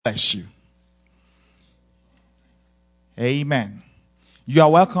Bless you. Amen. You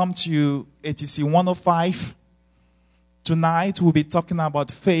are welcome to ATC 105. Tonight we'll be talking about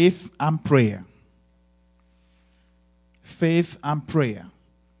faith and prayer. Faith and prayer.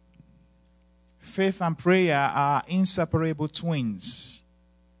 Faith and prayer are inseparable twins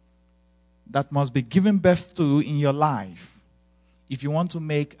that must be given birth to in your life if you want to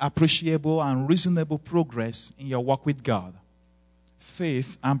make appreciable and reasonable progress in your walk with God.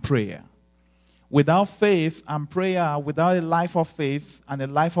 Faith and prayer. Without faith and prayer, without a life of faith and a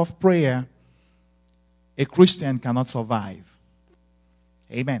life of prayer, a Christian cannot survive.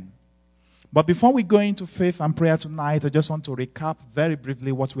 Amen. But before we go into faith and prayer tonight, I just want to recap very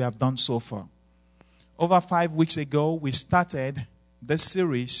briefly what we have done so far. Over 5 weeks ago, we started this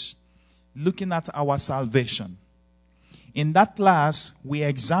series looking at our salvation. In that class, we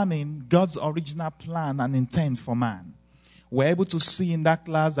examined God's original plan and intent for man. We're able to see in that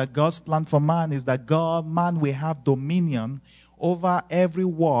class that God's plan for man is that man will have dominion over every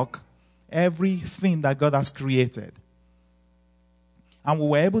work, everything that God has created. And we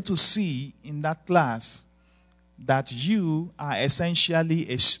were able to see in that class that you are essentially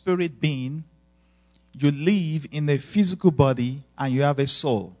a spirit being. You live in a physical body and you have a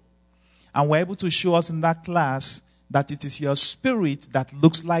soul. And we're able to show us in that class that it is your spirit that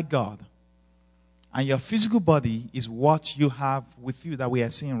looks like God. And your physical body is what you have with you that we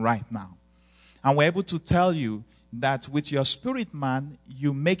are seeing right now. And we're able to tell you that with your spirit man,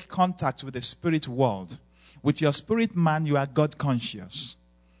 you make contact with the spirit world. With your spirit man, you are God conscious.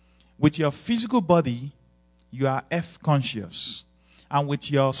 With your physical body, you are earth conscious. And with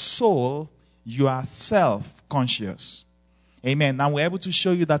your soul, you are self conscious. Amen. And we're able to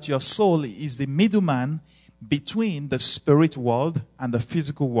show you that your soul is the middleman between the spirit world and the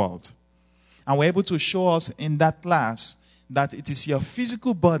physical world. And we're able to show us in that class that it is your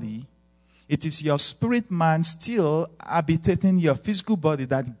physical body, it is your spirit man still habitating your physical body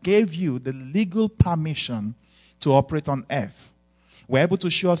that gave you the legal permission to operate on earth. We're able to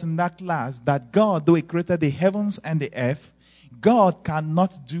show us in that class that God, though He created the heavens and the earth, God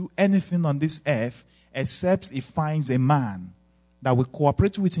cannot do anything on this earth except He finds a man that will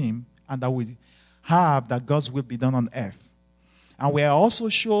cooperate with Him and that will have that God's will be done on earth. And we also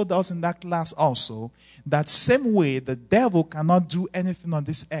showed us in that class also that same way the devil cannot do anything on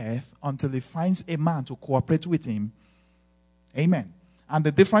this earth until he finds a man to cooperate with him. Amen. And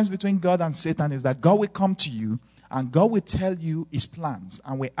the difference between God and Satan is that God will come to you and God will tell you His plans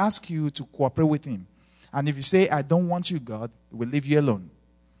and will ask you to cooperate with Him. And if you say, I don't want you, God, He will leave you alone.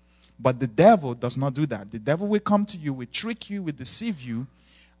 But the devil does not do that. The devil will come to you, will trick you, will deceive you.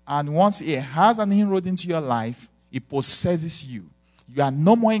 And once he has an inroad into your life, he possesses you. You are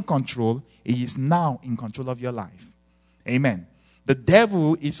no more in control. He is now in control of your life. Amen. The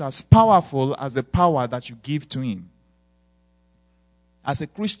devil is as powerful as the power that you give to him. As a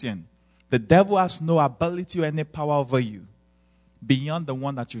Christian, the devil has no ability or any power over you beyond the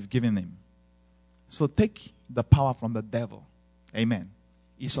one that you've given him. So take the power from the devil. Amen.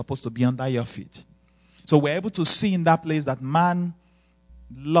 He's supposed to be under your feet. So we're able to see in that place that man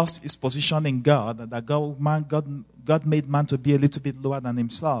lost his position in God, that God made man to be a little bit lower than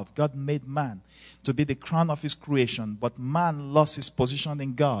himself. God made man to be the crown of his creation, but man lost his position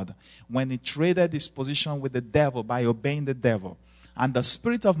in God when he traded his position with the devil by obeying the devil. And the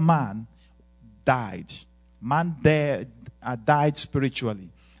spirit of man died. Man died spiritually.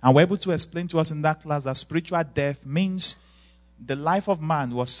 And we're able to explain to us in that class that spiritual death means the life of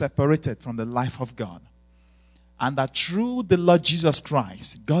man was separated from the life of God. And that through the Lord Jesus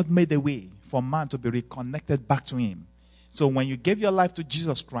Christ, God made a way for man to be reconnected back to Him. So when you gave your life to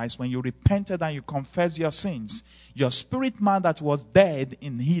Jesus Christ, when you repented and you confessed your sins, your spirit man that was dead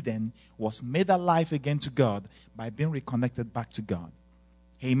in Eden was made alive again to God by being reconnected back to God.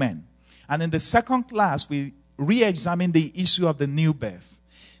 Amen. And in the second class, we re-examined the issue of the new birth.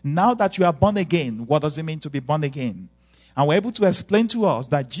 Now that you are born again, what does it mean to be born again? And we're able to explain to us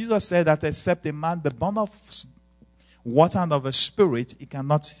that Jesus said that except a man be born of water and of a spirit, he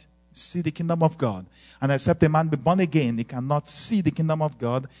cannot see the kingdom of God. And except a man be born again, he cannot see the kingdom of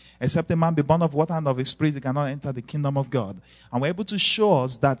God. Except a man be born of water and of a spirit, he cannot enter the kingdom of God. And we're able to show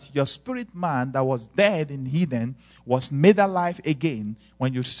us that your spirit man that was dead in Eden was made alive again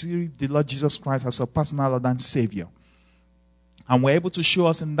when you received the Lord Jesus Christ as your personal Lord and Savior. And we're able to show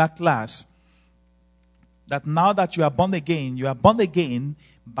us in that class that now that you are born again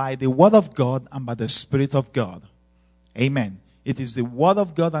by the word of God and by the Spirit of God. Amen. It is the word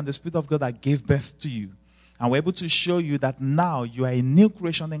of God and the Spirit of God that gave birth to you. And we're able to show you that now you are a new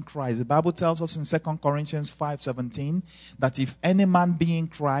creation in Christ. The Bible tells us in 2 Corinthians 5:17 that if any man be in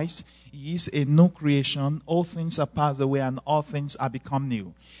Christ, he is a new creation. All things are passed away and all things are become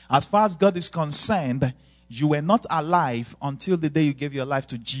new. As far as God is concerned, you were not alive until the day you gave your life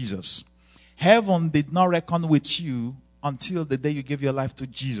to Jesus. Heaven did not reckon with you until the day you gave your life to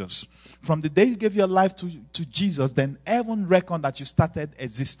Jesus. From the day you gave your life to Jesus, then heaven reckoned that you started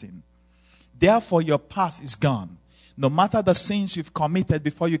existing. Therefore, your past is gone. No matter the sins you've committed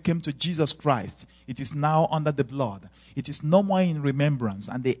before you came to Jesus Christ, it is now under the blood. It is no more in remembrance,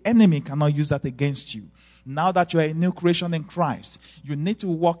 and the enemy cannot use that against you. Now that you are a new creation in Christ, you need to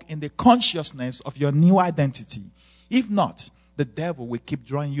walk in the consciousness of your new identity. If not, the devil will keep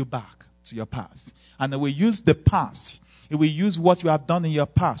drawing you back to your past. And it will use the past. It will use what you have done in your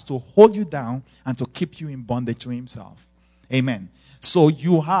past to hold you down and to keep you in bondage to himself. Amen. So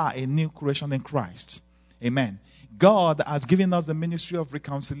you are a new creation in Christ. Amen. God has given us the ministry of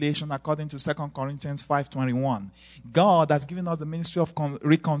reconciliation according to 2 Corinthians 5:21. God has given us the ministry of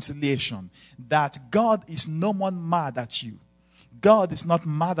reconciliation. That God is no more mad at you. God is not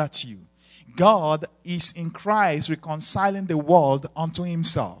mad at you. God is in Christ reconciling the world unto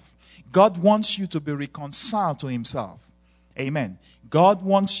himself. God wants you to be reconciled to himself. Amen. God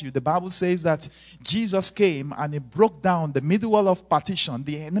wants you. The Bible says that Jesus came and he broke down the middle wall of partition,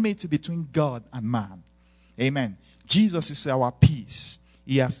 the enmity between God and man. Amen. Jesus is our peace.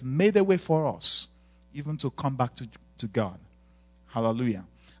 He has made a way for us, even to come back to God. Hallelujah.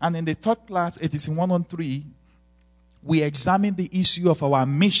 And in the third class, it is in 113, we examine the issue of our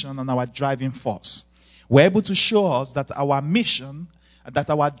mission and our driving force. We're able to show us that our mission, that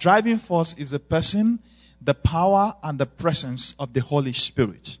our driving force is a person, the power and the presence of the Holy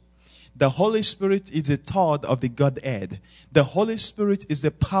Spirit. The Holy Spirit is a third of the Godhead. The Holy Spirit is the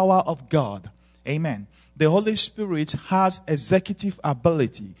power of God. Amen. The Holy Spirit has executive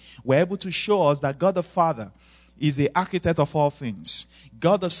ability. We're able to show us that God the Father is the architect of all things.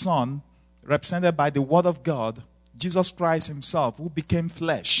 God the Son, represented by the Word of God, Jesus Christ himself, who became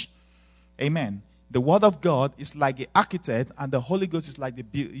flesh. Amen. The Word of God is like the architect, and the Holy Ghost is like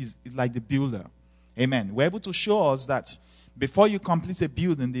the builder. Amen. We're able to show us that before you complete a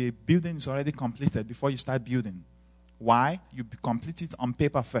building, the building is already completed before you start building. Why? You complete it on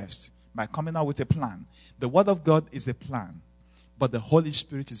paper first by coming out with a plan. The Word of God is a plan, but the Holy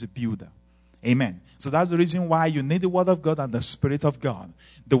Spirit is a builder. Amen. So that's the reason why you need the Word of God and the Spirit of God.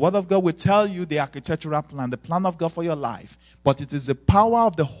 The Word of God will tell you the architectural plan, the plan of God for your life, but it is the power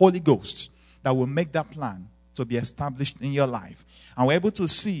of the Holy Ghost that will make that plan to be established in your life. And we're able to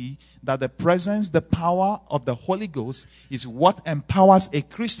see that the presence, the power of the Holy Ghost is what empowers a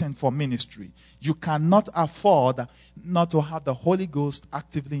Christian for ministry. You cannot afford not to have the Holy Ghost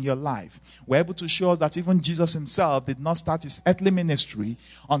actively in your life. We're able to show us that even Jesus himself did not start his earthly ministry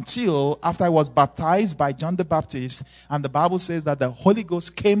until after he was baptized by John the Baptist. And the Bible says that the Holy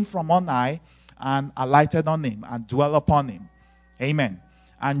Ghost came from on high and alighted on him and dwelt upon him. Amen.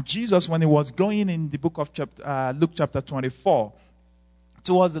 And Jesus, when he was going in the book of Luke chapter 24,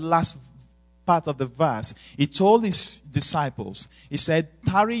 towards the last part of the verse, he told his disciples, he said,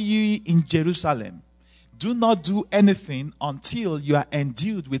 "Tarry ye in Jerusalem. Do not do anything until you are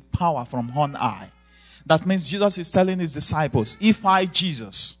endued with power from on high." That means Jesus is telling his disciples, if I,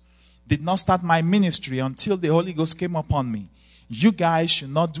 Jesus, did not start my ministry until the Holy Ghost came upon me, you guys should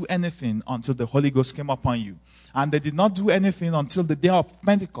not do anything until the Holy Ghost came upon you. And they did not do anything until the day of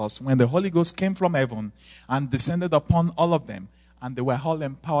Pentecost, when the Holy Ghost came from heaven and descended upon all of them. And they were all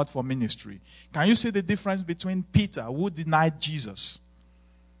empowered for ministry. Can you see the difference between Peter, who denied Jesus,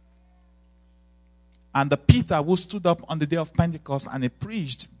 and the Peter who stood up on the day of Pentecost and he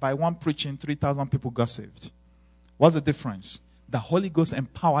preached? By one preaching, 3,000 people got saved. What's the difference? The Holy Ghost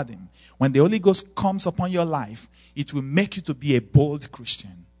empowered him. When the Holy Ghost comes upon your life, it will make you to be a bold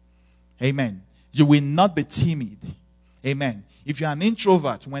Christian. Amen. You will not be timid. Amen. If you're an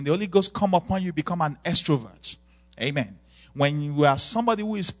introvert, when the Holy Ghost come upon you, you become an extrovert. Amen. When you are somebody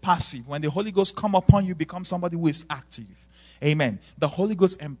who is passive, when the Holy Ghost come upon you, become somebody who is active. Amen. The Holy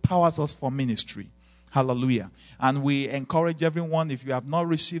Ghost empowers us for ministry. Hallelujah. And we encourage everyone, if you have not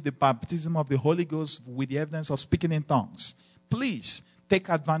received the baptism of the Holy Ghost with the evidence of speaking in tongues, please take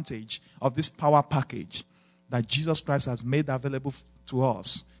advantage of this power package that Jesus Christ has made available to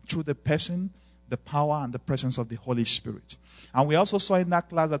us through the person, the power, and the presence of the Holy Spirit. And we also saw in that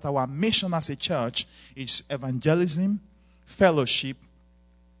class that our mission as a church is evangelism, fellowship,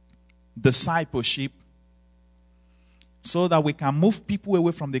 discipleship, so that we can move people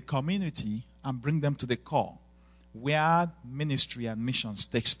away from the community and bring them to the core, where ministry and missions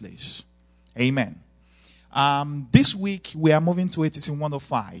takes place. Amen. This week, we are moving to ATC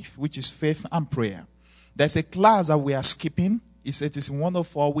 105, which is Faith and Prayer. There's a class that we are skipping. It's ATC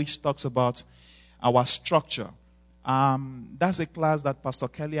 104, which talks about our structure. That's a class that Pastor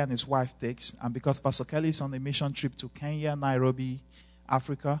Kelly and his wife takes. And because Pastor Kelly is on a mission trip to Kenya, Nairobi,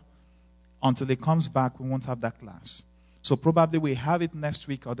 Africa, until he comes back, we won't have that class. So probably we have it next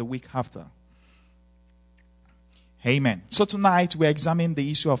week or the week after. Amen. So tonight we're examining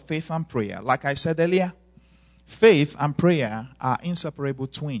the issue of faith and prayer. Like I said earlier, faith and prayer are inseparable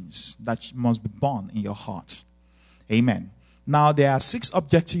twins that must be born in your heart. Amen. Now, there are 6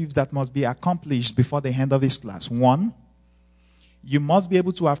 objectives that must be accomplished before the end of this class. 1, you must be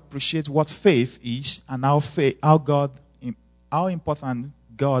able to appreciate what faith is and how important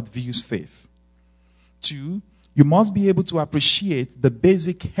God views faith. 2, you must be able to appreciate the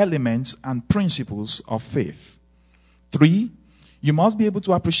basic elements and principles of faith. 3, you must be able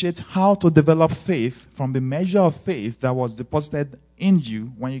to appreciate how to develop faith from the measure of faith that was deposited in you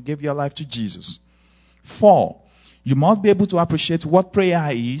when you gave your life to Jesus. 4, you must be able to appreciate what prayer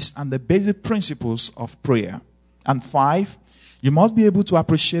is and the basic principles of prayer. And 5, you must be able to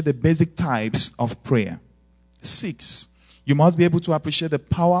appreciate the basic types of prayer. 6, you must be able to appreciate the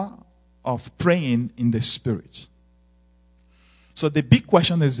power of praying in the Spirit. So the big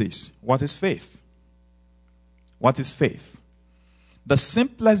question is this: what is faith? What is faith? The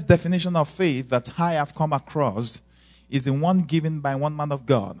simplest definition of faith that I have come across is the one given by one man of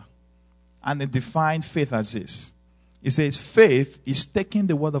God. And it defined faith as this. It says faith is taking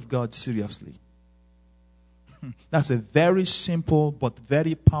the word of God seriously. That's a very simple but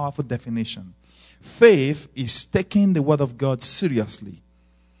very powerful definition. Faith is taking the word of God seriously.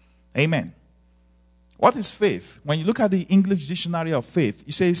 Amen. What is faith? When you look at the English dictionary of faith,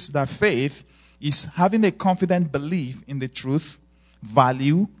 it says that faith is having a confident belief in the truth,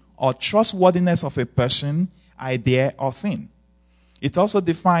 value, or trustworthiness of a person, idea, or thing. It also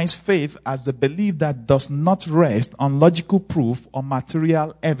defines faith as the belief that does not rest on logical proof or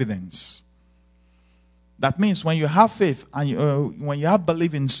material evidence. That means when you have faith and when you have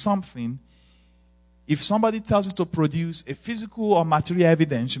belief in something, if somebody tells you to produce a physical or material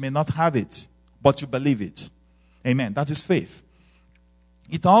evidence, you may not have it, but you believe it. Amen. That is faith.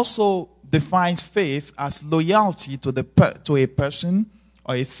 It also defines faith as loyalty to a person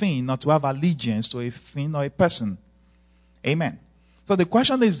or a thing, not to have allegiance to a thing or a person. Amen. So the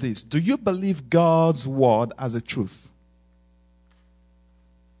question is this: do you believe God's word as a truth?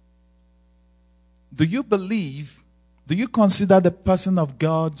 Do you consider the person of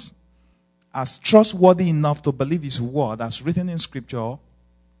God as trustworthy enough to believe his word as written in Scripture?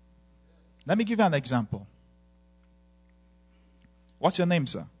 Let me give you an example. What's your name,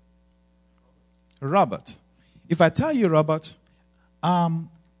 sir? Robert. If I tell you, Robert, can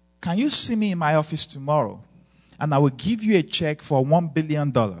you see me in my office tomorrow? And I will give you a check for $1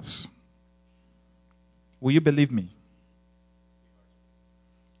 billion. Will you believe me?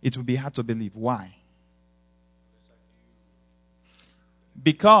 It will be hard to believe. Why?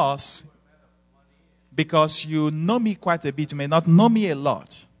 Because you know me quite a bit. You may not know me a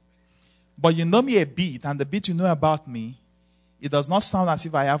lot. But you know me a bit, and the bit you know about me, it does not sound as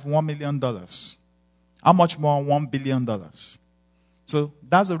if I have $1 million. How much more $1 billion? So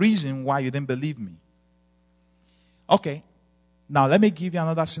that's the reason why you didn't believe me. Okay, now let me give you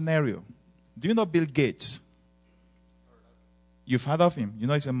another scenario. Do you know Bill Gates? You've heard of him. You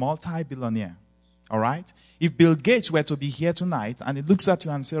know he's a multi-billionaire. All right? If Bill Gates were to be here tonight and he looks at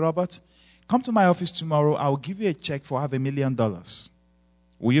you and says, Robert, come to my office tomorrow, I will give you a check for $500,000.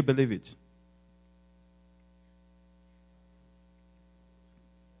 Will you believe it?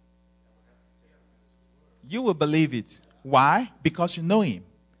 You will believe it. Why? Because you know him.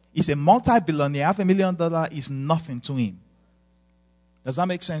 He's a multi-billionaire. $500,000 is nothing to him. Does that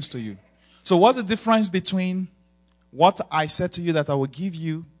make sense to you? So what's the difference between what I said to you that I will give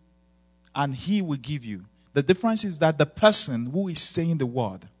you and he will give you? The difference is that the person who is saying the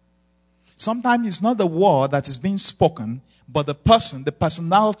word, sometimes it's not the word that is being spoken, but the person, the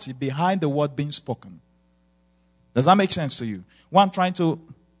personality behind the word being spoken. Does that make sense to you? What I'm trying to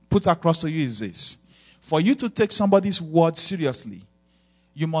put across to you is this. For you to take somebody's word seriously,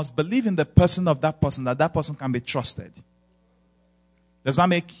 you must believe in the person of that person, that person can be trusted. Does that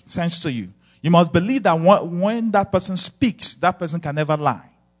make sense to you? You must believe that when that person speaks, that person can never lie.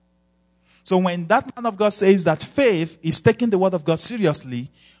 So when that man of God says that faith is taking the word of God seriously,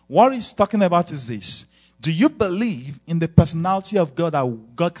 what he's talking about is this. Do you believe in the personality of God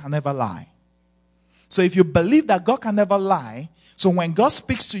that God can never lie? So if you believe that God can never lie, so when God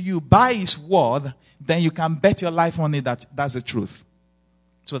speaks to you by his word, then you can bet your life on it that that's the truth.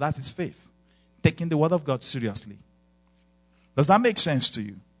 So that is faith. taking the word of God seriously. Does that make sense to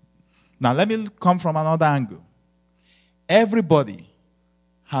you? Now let me come from another angle. Everybody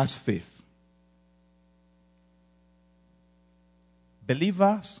has faith.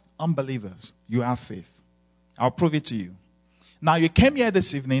 Believers, unbelievers, you have faith. I'll prove it to you. Now you came here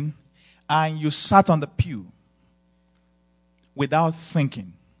this evening and you sat on the pew without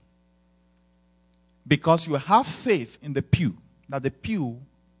thinking. Because you have faith in the pew, that the pew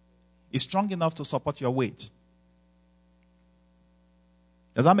is strong enough to support your weight.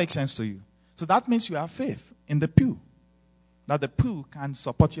 Does that make sense to you? So that means you have faith in the pew, that the pew can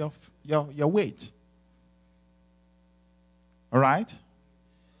support your weight. All right?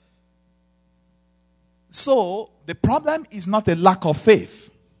 So the problem is not a lack of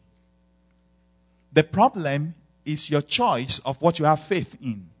faith. The problem is your choice of what you have faith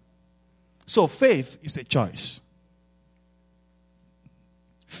in. So faith is a choice.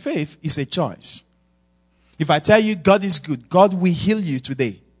 Faith is a choice. If I tell you God is good, God will heal you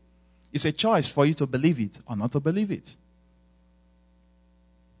today, it's a choice for you to believe it or not to believe it.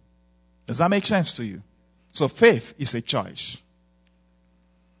 Does that make sense to you? So faith is a choice.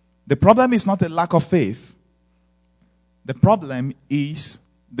 The problem is not a lack of faith. The problem is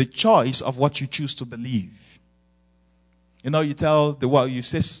the choice of what you choose to believe. You know, you tell the world, you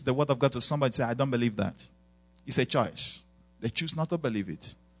say the word of God to somebody, say, I don't believe that. It's a choice. They choose not to believe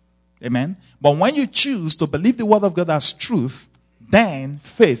it. Amen? But when you choose to believe the word of God as truth, then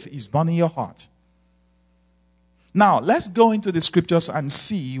faith is born in your heart. Now, let's go into the scriptures and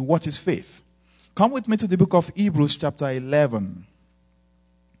see what is faith. Come with me to the book of Hebrews chapter 11.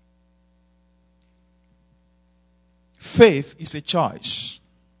 Faith is a choice.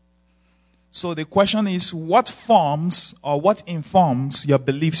 So the question is, what forms or what informs your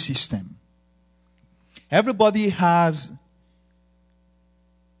belief system? Everybody have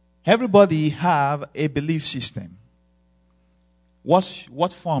a belief system.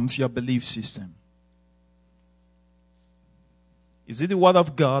 What forms your belief system? Is it the word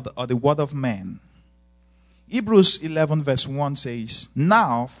of God or the word of man? Hebrews 11 verse 1 says,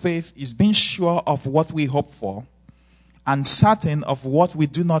 now faith is being sure of what we hope for and certain of what we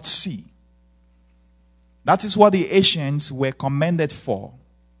do not see. That is what the ancients were commended for.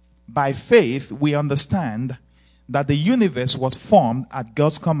 By faith, we understand that the universe was formed at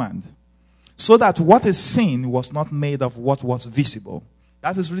God's command, so that what is seen was not made of what was visible.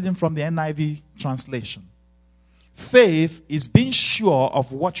 That is reading from the NIV translation. Faith is being sure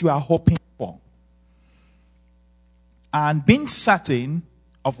of what you are hoping for and being certain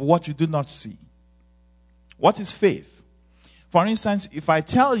of what you do not see. What is faith? For instance, if I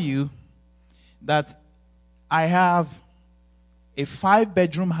tell you that I have a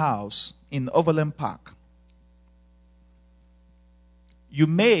 5-bedroom house in Overland Park, you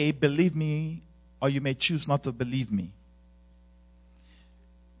may believe me or you may choose not to believe me.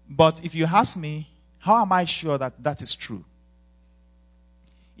 But if you ask me, how am I sure that that is true?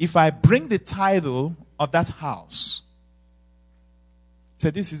 If I bring the title of that house, say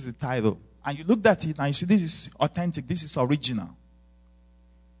this is the title, and you looked at it and you see this is authentic, this is original,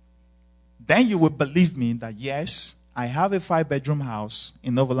 then you will believe me that yes, I have a 5-bedroom house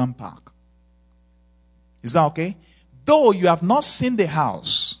in Overland Park. Is that okay? Though you have not seen the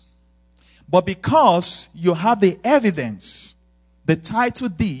house, but because you have the evidence, the title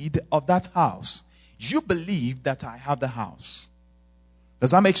deed of that house, you believe that I have the house.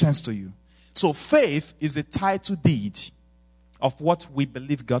 Does that make sense to you? So faith is the title deed of what we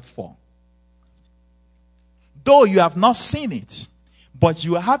believe God for. Though you have not seen it, but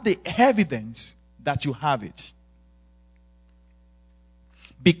you have the evidence that you have it.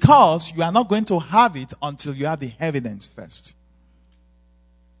 Because you are not going to have it until you have the evidence first.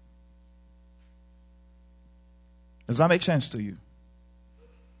 Does that make sense to you?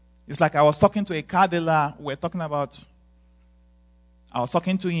 It's like I was talking to a car dealer. I was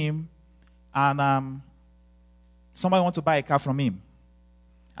talking to him, and somebody wanted to buy a car from him.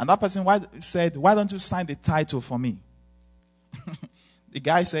 And that person said, why don't you sign the title for me? The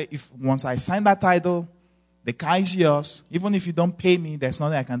guy said, once I sign that title, the car is yours. Even if you don't pay me, there's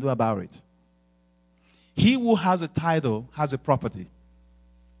nothing I can do about it. He who has a title has a property,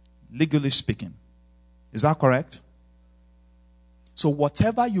 legally speaking. Is that correct? So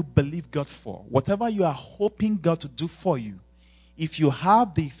whatever you believe God for, whatever you are hoping God to do for you, if you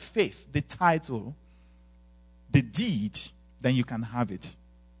have the faith, the title, the deed, then you can have it.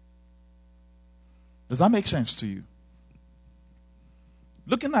 Does that make sense to you?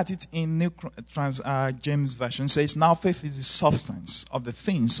 Looking at it in New James Version, says, now faith is the substance of the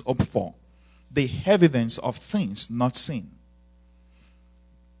things hoped for, the evidence of things not seen.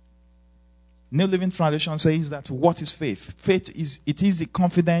 New Living Translation says that what is faith? Faith is the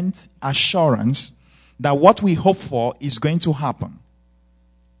confident assurance that what we hope for is going to happen.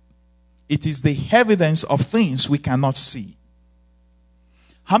 It is the evidence of things we cannot see.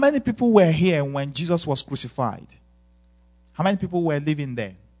 How many people were here when Jesus was crucified? How many people were living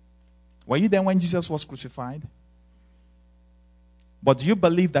there? Were you there when Jesus was crucified? But do you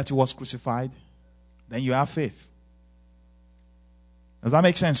believe that he was crucified? Then you have faith. Does that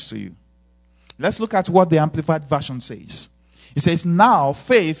make sense to you? Let's look at what the Amplified Version says. It says, now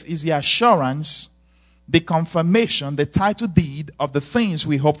faith is the assurance, the confirmation, the title deed of the things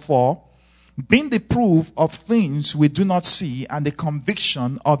we hope for, being the proof of things we do not see and the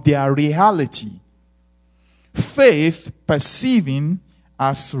conviction of their reality. Faith perceiving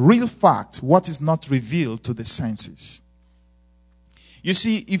as real fact what is not revealed to the senses. You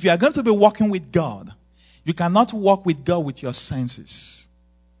see, if you are going to be walking with God, you cannot walk with God with your senses.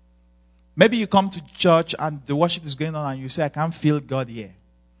 Maybe you come to church and the worship is going on and you say, I can't feel God here.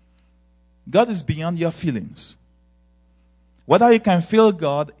 God is beyond your feelings. Whether you can feel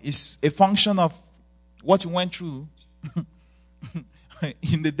God is a function of what you went through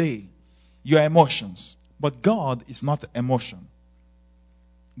in the day, your emotions. But God is not emotion.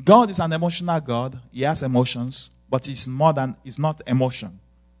 God is an emotional God. He has emotions, but it's not emotion.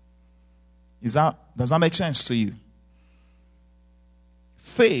 Does that make sense to you?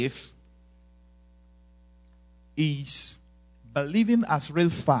 Faith is believing as real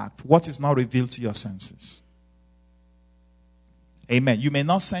fact what is not revealed to your senses. Amen. You may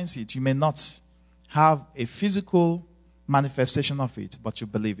not sense it. You may not have a physical manifestation of it, but you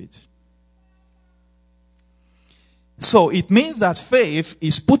believe it. So it means that faith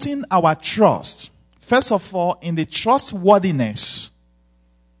is putting our trust, first of all, in the trustworthiness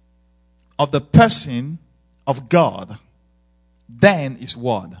of the person of God, then His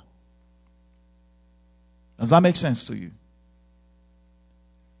word. Does that make sense to you?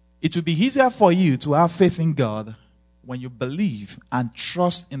 It will be easier for you to have faith in God when you believe and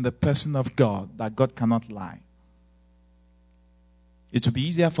trust in the person of God, that God cannot lie. It will be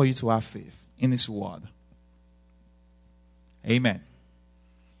easier for you to have faith in His word. Amen.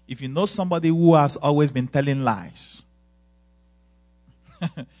 If you know somebody who has always been telling lies,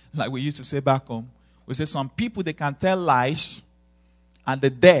 like we used to say back home, we say some people, they can tell lies and the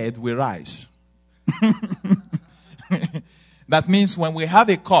dead will rise. That means when we have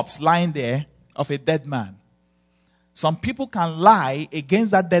a corpse lying there of a dead man, some people can lie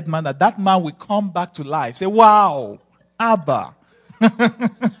against that dead man, that man will come back to life. Say, wow, Abba.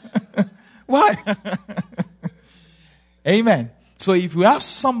 Why? Amen. So if you have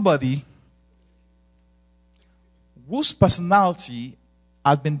somebody whose personality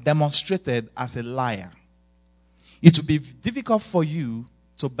has been demonstrated as a liar, it will be difficult for you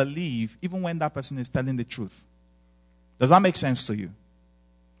to believe even when that person is telling the truth. Does that make sense to you?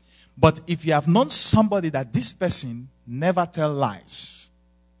 But if you have known somebody that this person never tells lies,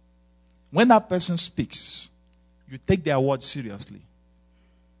 when that person speaks, you take their word seriously.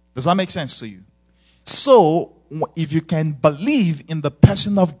 Does that make sense to you? So, if you can believe in the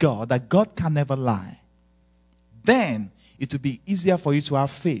person of God, that God can never lie, then it will be easier for you to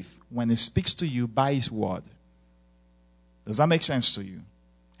have faith when He speaks to you by His word. Does that make sense to you?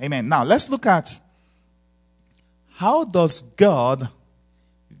 Amen. Now, let's look at how does God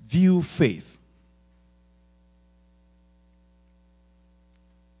view faith?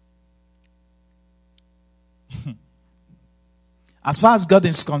 As far as God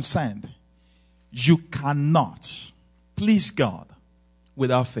is concerned, you cannot please God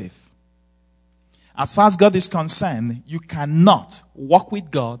without faith. As far as God is concerned, you cannot walk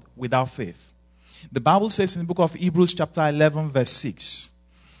with God without faith. The Bible says in the book of Hebrews chapter 11 verse 6,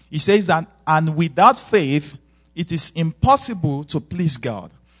 it says that, and without faith, it is impossible to please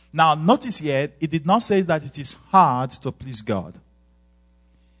God. Now, notice here, it did not say that it is hard to please God.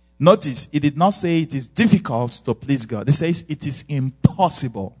 Notice, it did not say it is difficult to please God. It says it is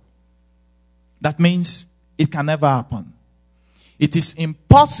impossible. That means it can never happen. It is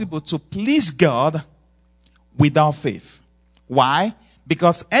impossible to please God without faith. Why?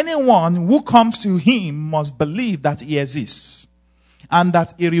 Because anyone who comes to Him must believe that He exists and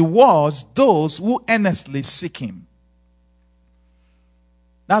that He rewards those who earnestly seek Him.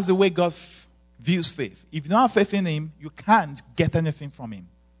 That's the way God views faith. If you don't have faith in Him, you can't get anything from Him.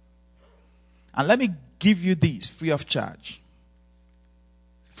 And let me give you this free of charge.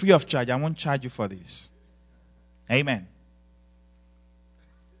 Free of charge. I won't charge you for this. Amen.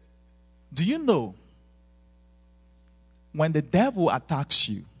 Do you know when the devil attacks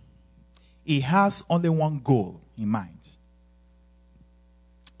you, he has only one goal in mind?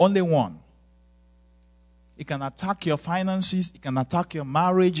 Only one. It can attack your finances. It can attack your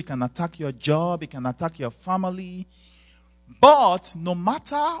marriage. It can attack your job. It can attack your family. But no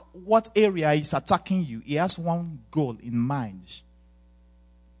matter what area is attacking you, he has one goal in mind.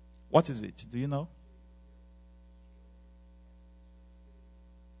 What is it? Do you know?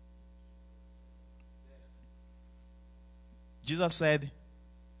 Jesus said,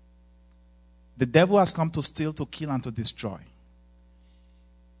 the devil has come to steal, to kill, and to destroy.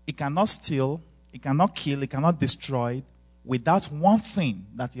 He cannot steal, he cannot kill, he cannot destroy without one thing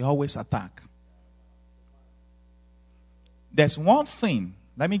that he always attacks. There's one thing.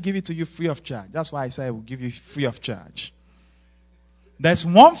 Let me give it to you free of charge. That's why I say I will give you free of charge. There's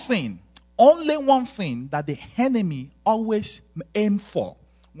one thing, only one thing that the enemy always aims for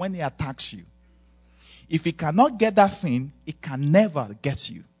when he attacks you. If he cannot get that thing, he can never get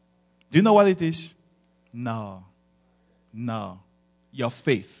you. Do you know what it is? No. Your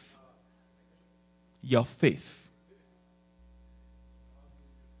faith. Your faith.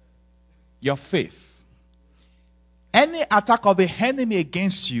 Your faith. Any attack of the enemy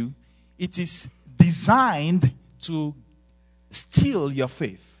against you, it is designed to steal your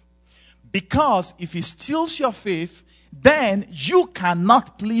faith. Because if he steals your faith, then you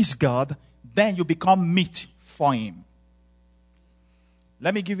cannot please God, then you become meat for him.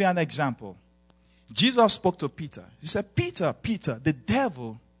 Let me give you an example. Jesus spoke to Peter. He said, Peter, the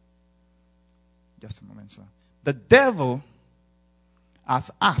devil, just a moment, sir. The devil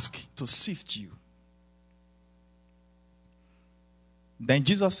has asked to sift you. Then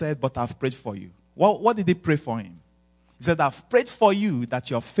Jesus said, but I've prayed for you. What did he pray for him? He said, I've prayed for you that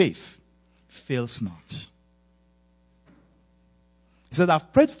your faith fails not. He said,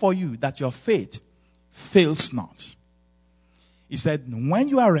 I've prayed for you that your faith fails not. He said, when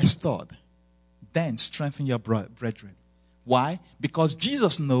you are restored, then strengthen your brethren. Why? Because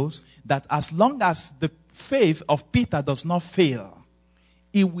Jesus knows that as long as the faith of Peter does not fail,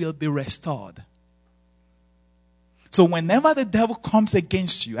 it will be restored. So whenever the devil comes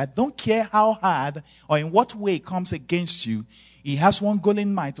against you, I don't care how hard or in what way he comes against you, he has one goal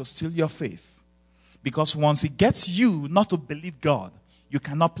in mind: to steal your faith. Because once he gets you not to believe God, you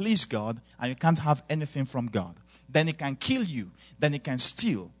cannot please God and you can't have anything from God. Then he can kill you, then he can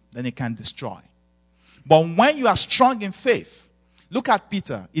steal, then he can destroy. But when you are strong in faith, look at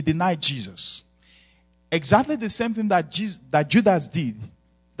Peter. He denied Jesus. Exactly the same thing that Judas did.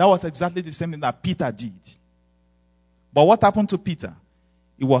 That was exactly the same thing that Peter did. But what happened to Peter?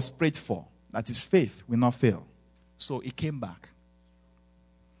 He was prayed for that his faith will not fail. So he came back.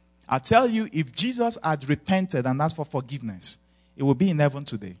 I tell you, if Jesus had repented and asked for forgiveness, he would be in heaven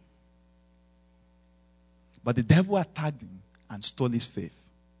today. But the devil attacked him and stole his faith.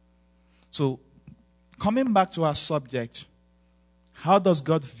 So, coming back to our subject, how does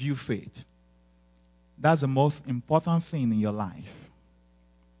God view faith? That's the most important thing in your life.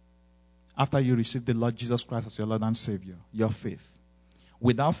 After you receive the Lord Jesus Christ as your Lord and Savior, your faith.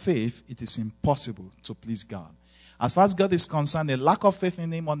 Without faith, it is impossible to please God. As far as God is concerned, a lack of faith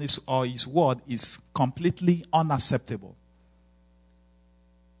in him or his word is completely unacceptable.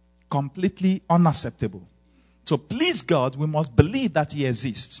 Completely unacceptable. To please God, we must believe that he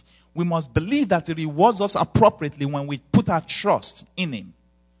exists. We must believe that he rewards us appropriately when we put our trust in him.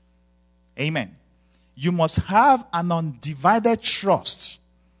 Amen. You must have an undivided trust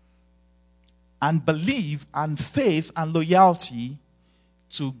and belief and faith and loyalty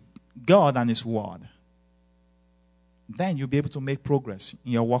to God and his word. Then you'll be able to make progress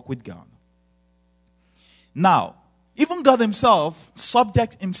in your walk with God. Now, even God himself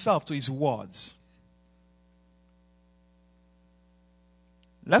subjects himself to his words.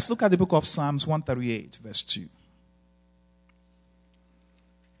 Let's look at the book of Psalms 138, verse 2.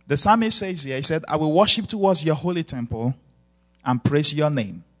 The psalmist says here, he said, I will worship towards your holy temple and praise your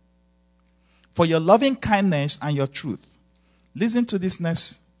name for your loving kindness and your truth. Listen to this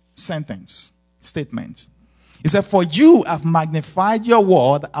next statement. He said, for you have magnified your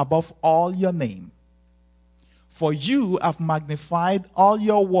word above all your name. For you have magnified all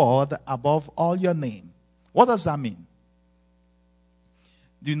your word above all your name. What does that mean?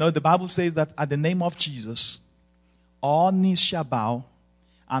 Do you know the Bible says that at the name of Jesus, all knees shall bow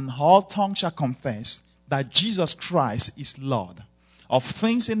and all tongues shall confess that Jesus Christ is Lord of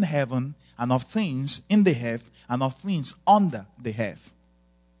things in heaven and of things in the earth and of things under the earth.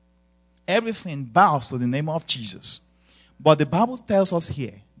 Everything bows to the name of Jesus. But the Bible tells us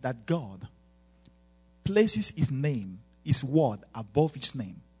here that God places his name, his word, above his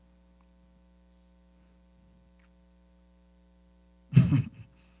name.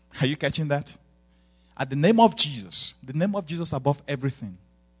 Are you catching that? At the name of Jesus above everything.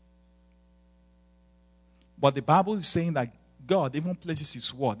 But the Bible is saying that God even places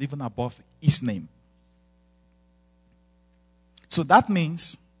his word even above his name. So that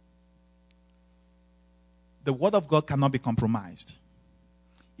means the word of God cannot be compromised.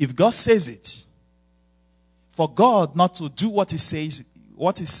 If God says it, for God not to do what he says,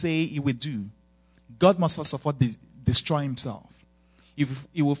 what he say he will do, God must first of all destroy himself. If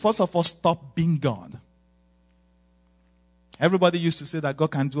he will first of all stop being God. Everybody used to say that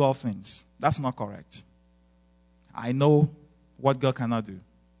God can do all things. That's not correct. I know what God cannot do.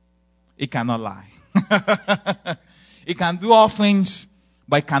 He cannot lie. He can do all things,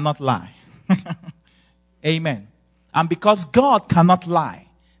 but he cannot lie. Amen. And because God cannot lie,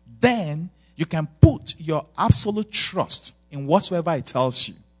 then you can put your absolute trust in whatsoever he tells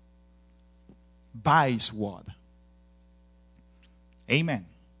you by his word. Amen.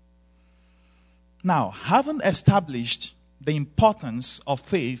 Now, having established the importance of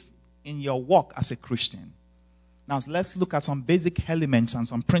faith in your walk as a Christian, now let's look at some basic elements and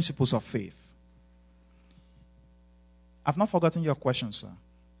some principles of faith. I've not forgotten your question, sir.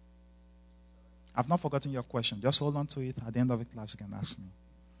 I've not forgotten your question. Just hold on to it. At the end of the class, you can ask me.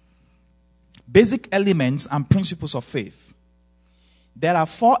 Basic elements and principles of faith. There are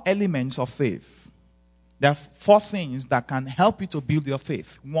 4 elements of faith. There are 4 things that can help you to build your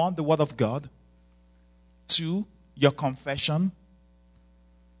faith. 1, the Word of God. 2, your confession.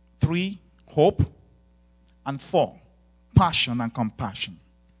 3, hope. And 4, passion and compassion.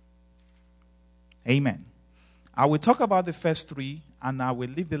 Amen. I will talk about the first 3, and I will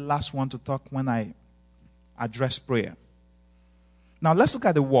leave the last one to talk when I address prayer. Now let's look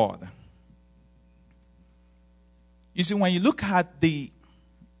at the word. You see, when you look at the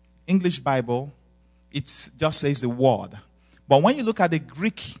English Bible, it just says the word. But when you look at the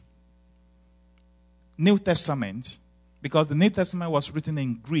Greek New Testament, because the New Testament was written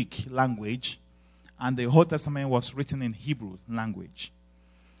in Greek language, and the Old Testament was written in Hebrew language.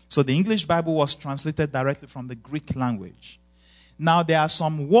 So the English Bible was translated directly from the Greek language. Now there are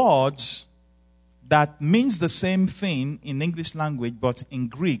some words that means the same thing in English language, but in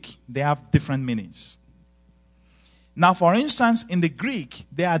Greek they have different meanings. Now, for instance, in the Greek,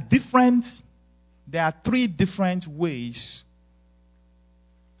 there are 3 different ways.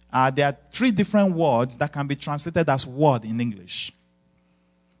 There are 3 different words that can be translated as word in English.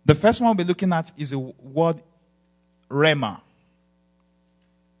 The first one we'll be looking at is the word rhema.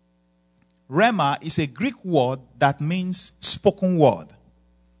 Rhema is a Greek word that means spoken word.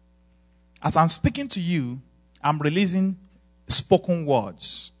 As I'm speaking to you, I'm releasing spoken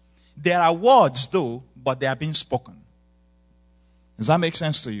words. There are words though, but they are being spoken. Does that make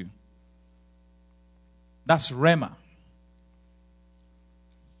sense to you? That's rhema.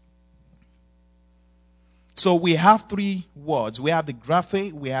 So we have 3 words. We have the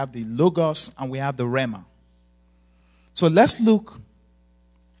graphe, we have the logos, and we have the rhema. So let's look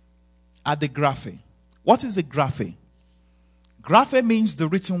at the graphe. What is the graphe? Graphe means the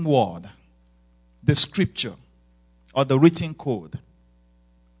written word, the scripture, or the written code.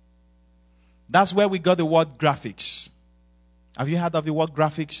 That's where we got the word graphics. Have you heard of the word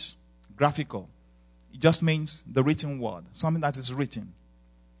graphics? Graphical. It just means the written word, something that is written.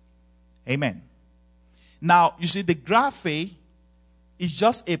 Amen. Now, you see, the graphe is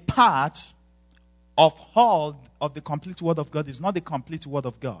just a part of all of the complete word of God. It's not the complete word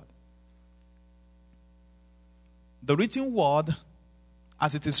of God. The written word,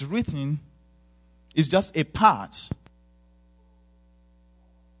 as it is written, is just a part.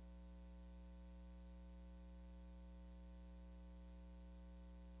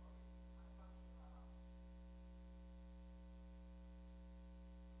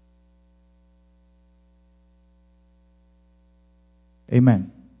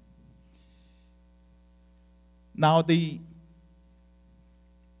 Amen. Now the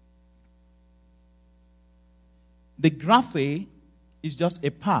graphe is just a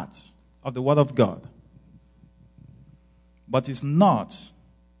part of the Word of God. But it's not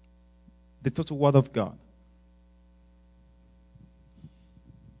the total Word of God.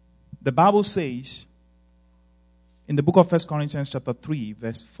 The Bible says in the book of 1 Corinthians chapter 3,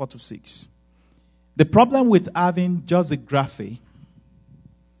 verse 4 to 6, the problem with having just the graphe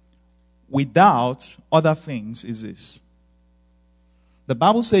without other things is this. The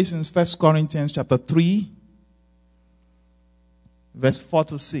Bible says in 1 Corinthians chapter 3, verse 4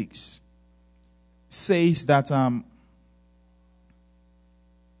 to 6, says that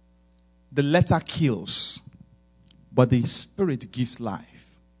the letter kills, but the spirit gives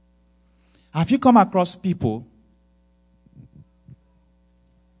life. Have you come across people?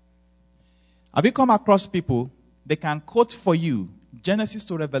 They can quote for you Genesis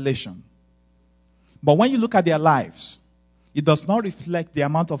to Revelation, But when you look at their lives, it does not reflect the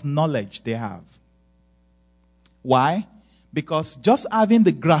amount of knowledge they have. Why? Because just having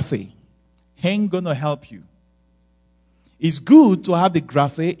the graphe ain't going to help you. It's good to have the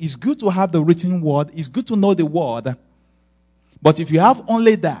graphe. It's good to have the written word. It's good to know the word. But if you have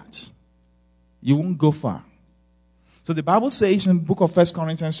only that, you won't go far. So the Bible says in the book of 1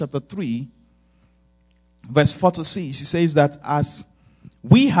 Corinthians chapter 3, verse 4 to 6, it says that as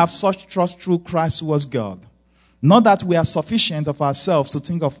we have such trust through Christ towards God, not that we are sufficient of ourselves to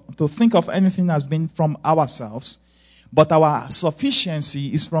think of anything as being from ourselves, but our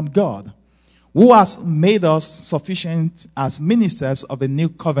sufficiency is from God, who has made us sufficient as ministers of a new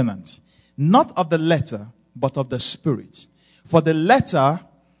covenant, not of the letter, but of the Spirit. For the letter,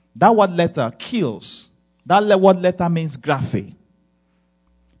 that word letter kills. That word letter means graphe.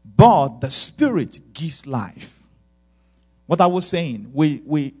 But the Spirit gives life. What I was saying,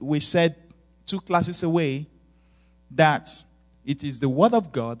 we said 2 classes away that it is the Word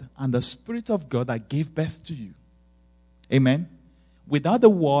of God and the Spirit of God that gave birth to you. Amen. Without the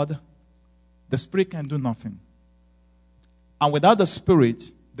Word, the Spirit can do nothing. And without the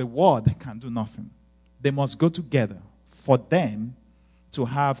Spirit, the Word can do nothing. They must go together for them to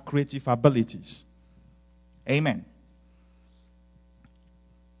have creative abilities. Amen.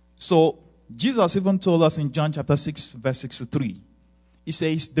 So, Jesus even told us in John chapter 6, verse 63. He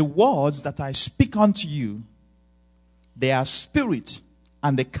says, the words that I speak unto you, they are spirit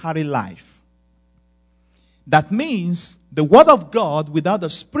and they carry life. That means the word of God without the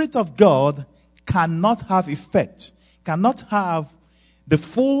Spirit of God cannot have effect, cannot have the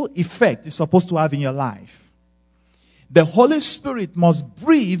full effect it's supposed to have in your life. The Holy Spirit must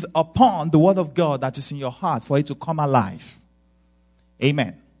breathe upon the word of God that is in your heart for it to come alive.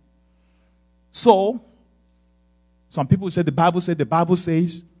 Amen. So, some people say the Bible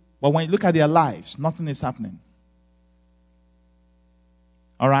says, but when you look at their lives, nothing is happening.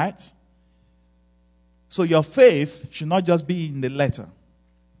 All right? So your faith should not just be in the letter.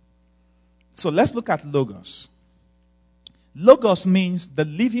 So let's look at Logos. Logos means the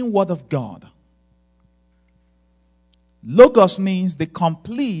living word of God. Logos means the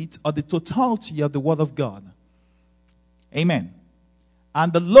complete or the totality of the word of God. Amen.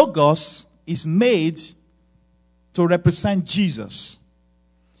 And the Logos is made to represent Jesus.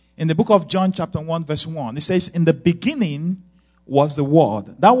 In the book of John chapter 1 verse 1, it says, in the beginning was the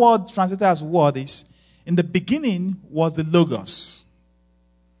Word. That word translated as word is, in the beginning was the Logos.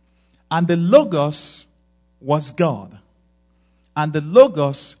 And the Logos was God. And the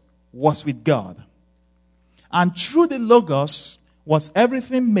Logos was with God. And through the Logos was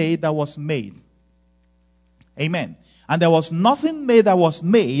everything made that was made. Amen. And there was nothing made that was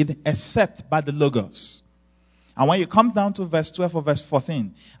made except by the Logos. And when you come down to verse 12 or verse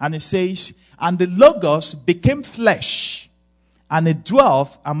 14, and it says, and the Logos became flesh, and it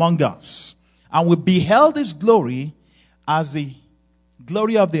dwelt among us. And we beheld his glory as the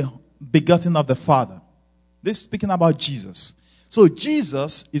glory of the begotten of the Father. This is speaking about Jesus. So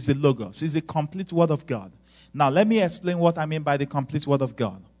Jesus is the Logos. Is the complete word of God. Now let me explain what I mean by the complete word of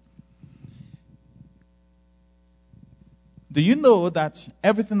God. Do you know that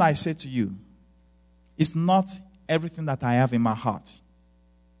everything I say to you is not everything that I have in my heart?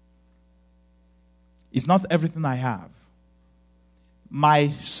 It's not everything I have. My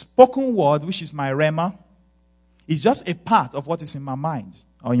spoken word, which is my rhema, is just a part of what is in my mind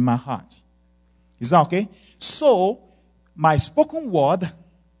or in my heart. Is that okay? So, my spoken word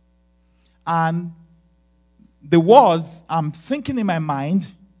and the words I'm thinking in my mind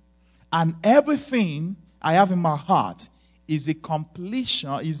and everything I have in my heart is the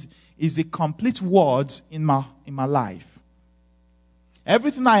completion, is the complete words in my life.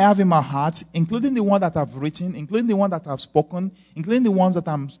 Everything I have in my heart, including the one that I've written, including the one that I've spoken, including the ones that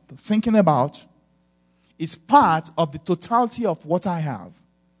I'm thinking about, is part of the totality of what I have.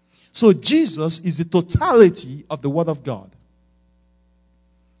 So Jesus is the totality of the Word of God.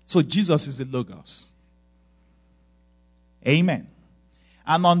 So Jesus is the Logos. Amen.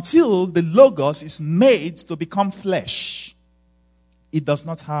 And until the Logos is made to become flesh, it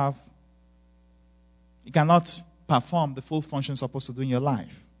cannot perform the full function supposed to do in your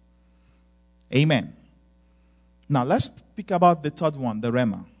life. Amen. Now let's speak about the third one, the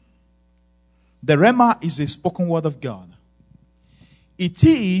Rhema. The Rhema is a spoken word of God. It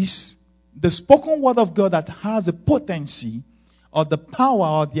is the spoken word of God that has the potency or the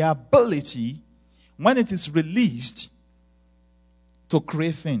power or the ability, when it is released, to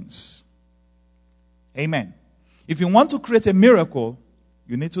create things. Amen. If you want to create a miracle,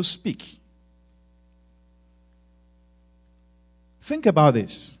 you need to speak. Think about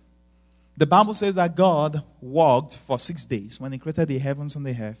this. The Bible says that God walked for 6 days when he created the heavens and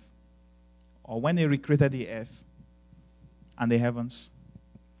the earth, or when he recreated the earth and the heavens.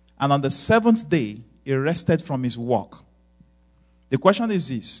 And on the seventh day, he rested from his work. The question is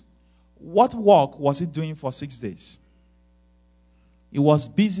this: what work was he doing for 6 days? He was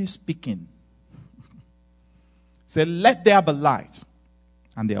busy speaking. Said, "Let there be light,"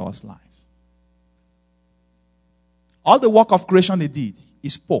 and there was light. All the work of creation he did, he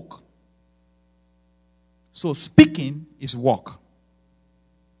spoke. So speaking is work.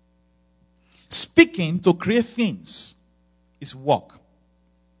 Speaking to create things is work.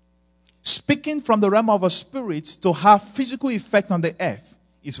 Speaking from the realm of a spirit to have physical effect on the earth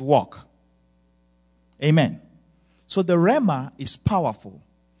is work. Amen. So the Rhema is powerful.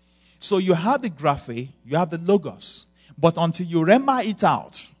 So you have the graphe, you have the logos. But until you Rhema it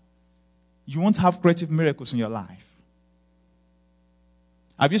out, you won't have creative miracles in your life.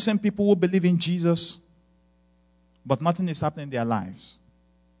 Have you seen people who believe in Jesus, but nothing is happening in their lives?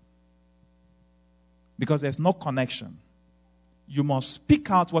 Because there's no connection. You must speak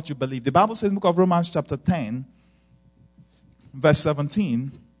out what you believe. The Bible says in the book of Romans chapter 10, verse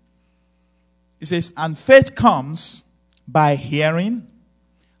 17, it says, "And faith comes by hearing,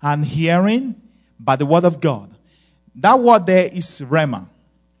 and hearing by the word of God." That word there is Rhema.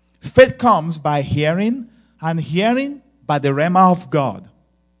 Faith comes by hearing, and hearing by the Rhema of God.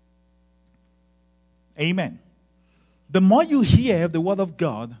 Amen. The more you hear the word of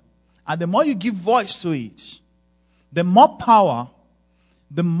God, and the more you give voice to it, the more power,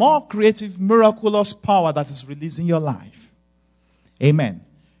 the more creative, miraculous power that is released in your life. Amen.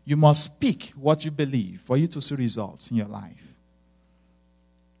 You must speak what you believe for you to see results in your life.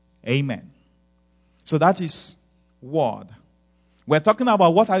 Amen. So that is word. We're talking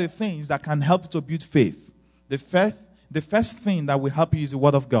about what are the things that can help you to build faith. The first thing that will help you is the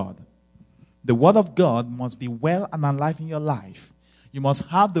word of God. The word of God must be well and alive in your life. You must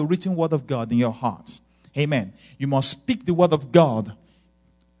have the written word of God in your heart. Amen. You must speak the word of God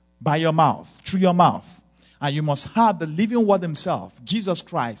by your mouth, through your mouth. And you must have the living word himself, Jesus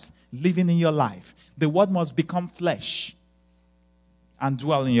Christ, living in your life. The word must become flesh and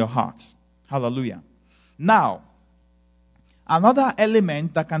dwell in your heart. Hallelujah. Now, another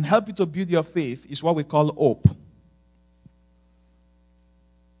element that can help you to build your faith is what we call hope.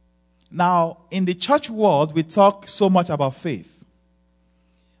 Now, in the church world, we talk so much about faith.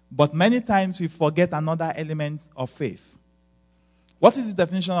 But many times we forget another element of faith. What is the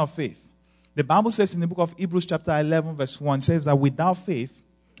definition of faith? The Bible says in the book of Hebrews chapter 11 verse 1 says that without faith,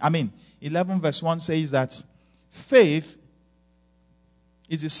 11 verse 1 says that faith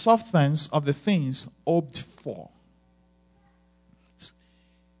is the substance of the things hoped for.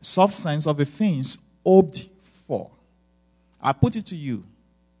 Substance of the things hoped for. I put it to you.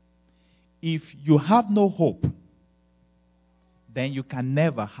 If you have no hope, then you can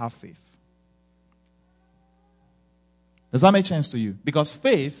never have faith. Does that make sense to you? Because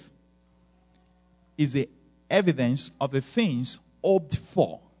faith is the evidence of the things hoped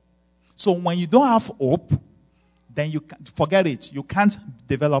for. So when you don't have hope, then you can, forget it. You can't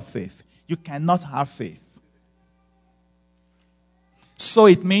develop faith. You cannot have faith. So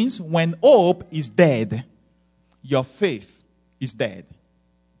it means when hope is dead, your faith is dead.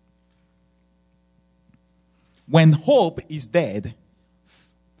 When hope is dead,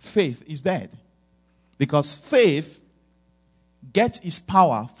 faith is dead. Because faith gets its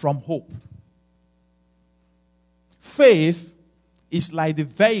power from hope. Faith is like the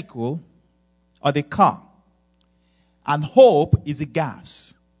vehicle or the car. And hope is the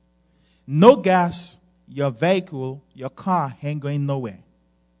gas. No gas, your vehicle, your car ain't going nowhere.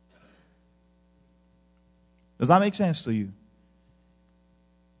 Does that make sense to you?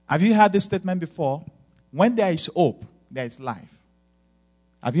 Have you heard this statement before? When there is hope, there is life.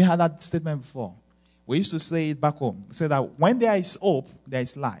 Have you heard that statement before? We used to say it back home. We say that when there is hope, there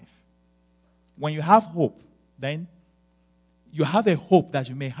is life. When you have hope, then you have a hope that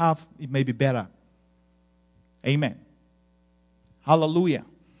you may have, it may be better. Amen. Hallelujah.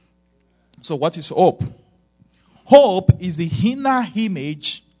 So what is hope? Hope is the inner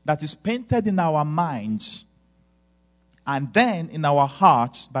image that is painted in our minds and then in our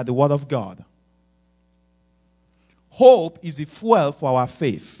hearts by the word of God. Hope is the fuel for our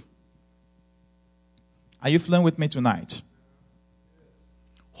faith. Are you flowing with me tonight?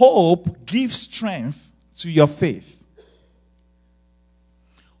 Hope gives strength to your faith.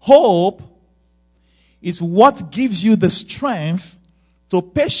 Hope is what gives you the strength to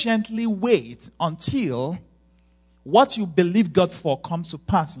patiently wait until what you believe God for comes to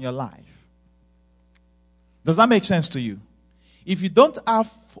pass in your life. Does that make sense to you? If you don't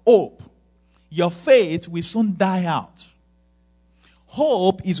have hope, your faith will soon die out.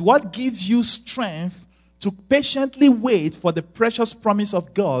 Hope is what gives you strength to patiently wait for the precious promise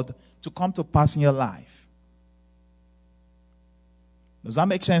of God to come to pass in your life. Does that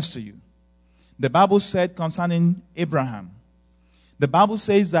make sense to you? The Bible said concerning Abraham, the Bible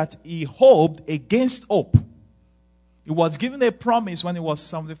says that he hoped against hope. He was given a promise when he was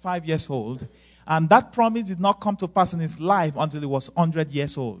 75 years old, and that promise did not come to pass in his life until he was 100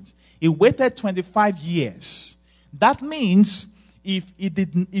 years old. He waited 25 years. That means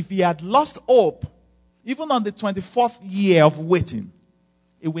if he had lost hope, even on the 24th year of waiting,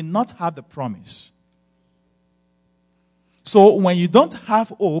 he will not have the promise. So when you don't have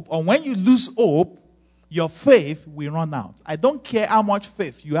hope, or when you lose hope, your faith will run out. I don't care how much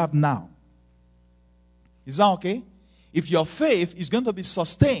faith you have now. Is that okay? If your faith is going to be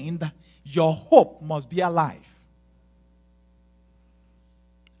sustained, your hope must be alive.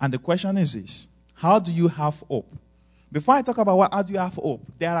 And the question is this: how do you have hope? Before I talk about how do you have hope,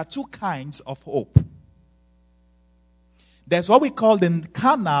 there are two kinds of hope. There's what we call the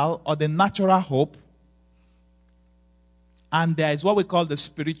carnal or the natural hope, and there is what we call the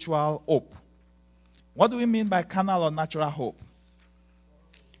spiritual hope. What do we mean by carnal or natural hope?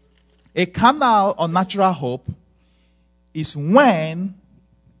 A carnal or natural hope is when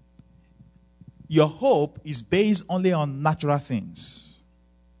your hope is based only on natural things.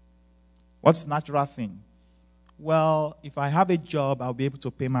 What's natural thing? Well, if I have a job, I'll be able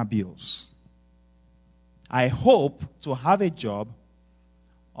to pay my bills. I hope to have a job,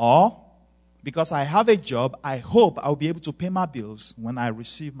 or because I have a job, I hope I'll be able to pay my bills when I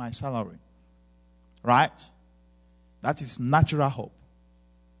receive my salary. Right? That is natural hope.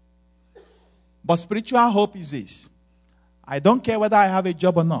 But spiritual hope is this: I don't care whether I have a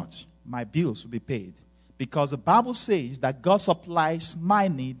job or not, my bills will be paid. Because the Bible says that God supplies my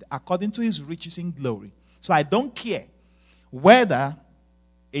need according to his riches in glory. So I don't care whether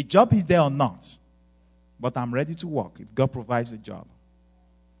a job is there or not, but I'm ready to work if God provides a job.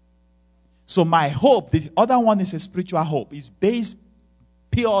 So my hope, the other one is a spiritual hope, is based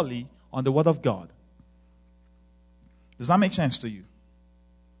purely on the word of God. Does that make sense to you?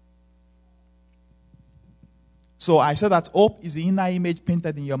 So I said that hope is the inner image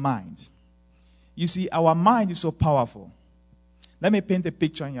painted in your mind. You see, our mind is so powerful. Let me paint a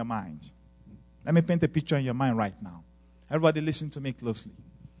picture in your mind. Let me paint a picture in your mind right now. Everybody listen to me closely.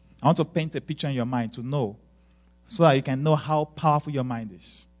 I want to paint a picture in your mind to know, so that you can know how powerful your mind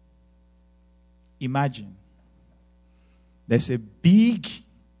is. Imagine there's a big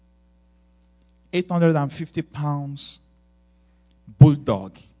 850 pounds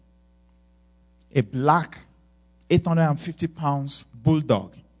bulldog. A black 850 pounds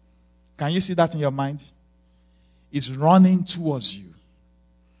bulldog. Can you see that in your mind? It's running towards you.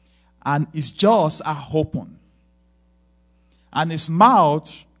 And its jaws are open. And its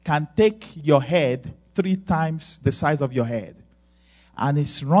mouth can take your head 3 times the size of your head. And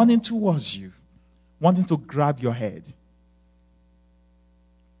it's running towards you, wanting to grab your head.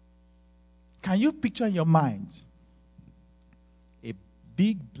 Can you picture in your mind a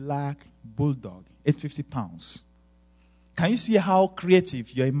big black bulldog, 850 pounds? Can you see how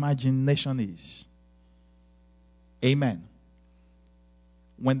creative your imagination is? Amen.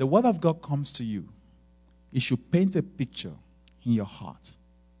 When the word of God comes to you, it should paint a picture in your heart.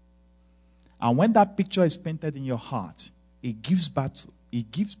 And when that picture is painted in your heart, it gives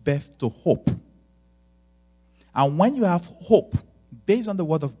birth to hope. And when you have hope based on the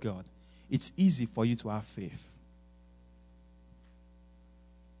word of God, it's easy for you to have faith.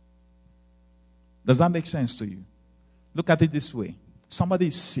 Does that make sense to you? Look at it this way. Somebody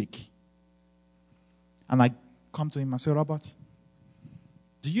is sick. And I come to him and say, Robert,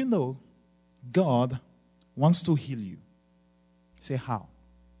 do you know God wants to heal you? Say, how?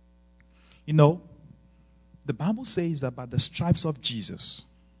 You know, the Bible says that by the stripes of Jesus,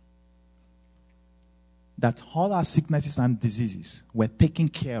 that all our sicknesses and diseases were taken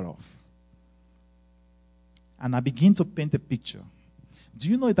care of. And I begin to paint a picture. Do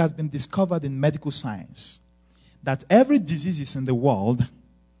you know it has been discovered in medical science that every disease in the world,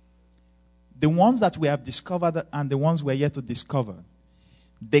 the ones that we have discovered and the ones we are yet to discover,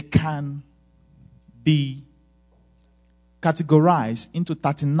 they can be categorized into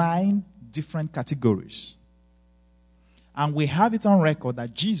 39 different categories. And we have it on record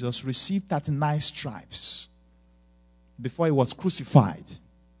that Jesus received 39 stripes before he was crucified.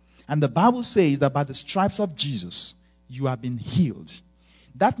 And the Bible says that by the stripes of Jesus, you have been healed.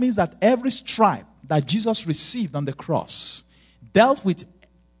 That means that every stripe that Jesus received on the cross dealt with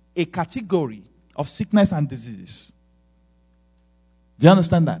a category of sickness and disease. Do you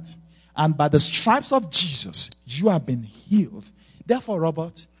understand that? And by the stripes of Jesus, you have been healed. Therefore,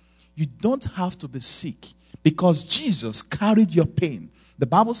 Robert, you don't have to be sick because Jesus carried your pain. The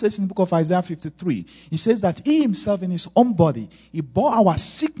Bible says in the book of Isaiah 53, it says that he himself in his own body, he bore our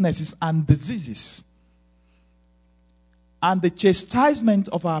sicknesses and diseases. And the chastisement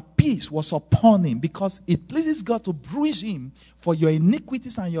of our peace was upon him because it pleases God to bruise him for your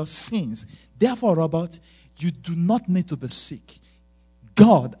iniquities and your sins. Therefore, Robert, you do not need to be sick.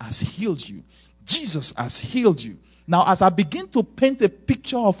 God has healed you. Jesus has healed you. Now, as I begin to paint a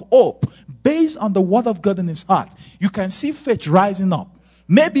picture of hope based on the word of God in his heart, you can see faith rising up.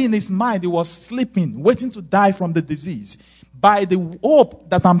 Maybe in his mind, he was sleeping, waiting to die from the disease. By the hope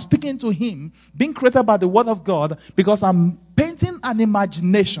that I'm speaking to him, being created by the word of God, because I'm painting an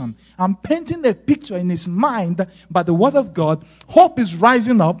imagination. I'm painting a picture in his mind by the word of God. Hope is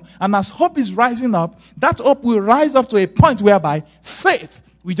rising up. And as hope is rising up, that hope will rise up to a point whereby faith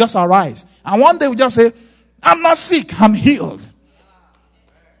will just arise. And one day we just say, I'm not sick, I'm healed.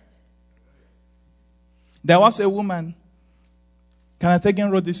 There was a woman, Kenneth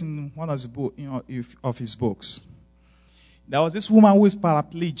Hagin wrote this in one of his books. There was this woman who is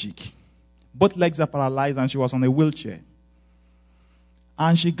paraplegic. Both legs are paralyzed and she was on a wheelchair.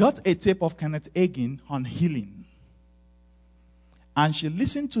 And she got a tape of Kenneth Hagin on healing. And she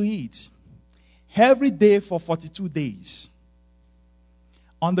listened to it every day for 42 days.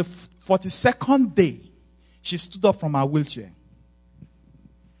 On the 42nd day, she stood up from her wheelchair.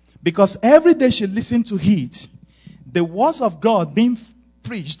 Because every day she listened to it, the words of God being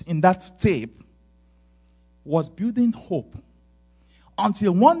preached in that tape was building hope.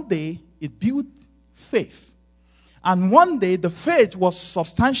 Until one day, it built faith. And one day, the faith was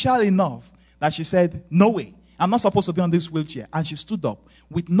substantial enough that she said, no way, I'm not supposed to be on this wheelchair. And she stood up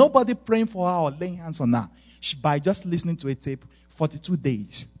with nobody praying for her or laying hands on her. By just listening to a tape 42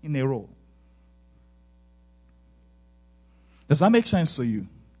 days in a row. Does that make sense to you?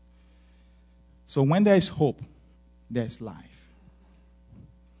 So when there is hope, there is life.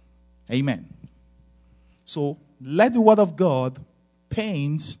 Amen. So let the word of God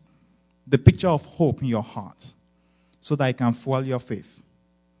paint the picture of hope in your heart so that it can fuel your faith.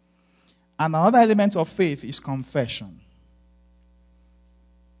 And another element of faith is confession.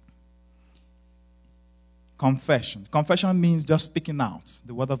 Confession. Confession means just speaking out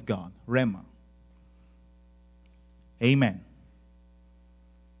the word of God. Rhema. Amen.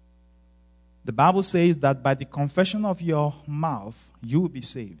 The Bible says that by the confession of your mouth, you will be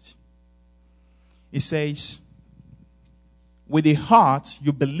saved. It says, with the heart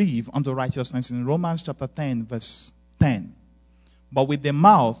you believe unto righteousness in Romans chapter 10, verse 10. But with the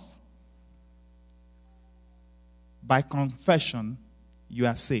mouth, by confession, you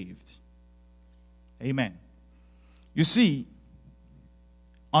are saved. Amen. You see,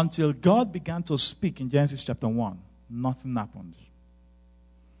 until God began to speak in Genesis chapter 1, nothing happened.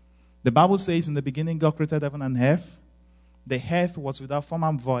 The Bible says in the beginning God created heaven and earth. The earth was without form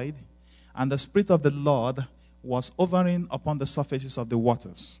and void, and the Spirit of the Lord was hovering upon the surfaces of the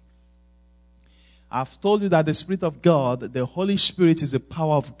waters. I've told you that the Spirit of God, the Holy Spirit, is the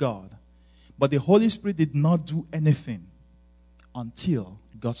power of God. But the Holy Spirit did not do anything until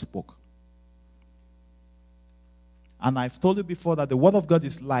God spoke. And I've told you before that the Word of God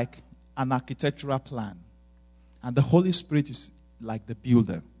is like an architectural plan. And the Holy Spirit is like the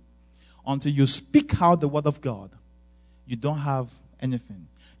builder. Until you speak out the Word of God, you don't have anything.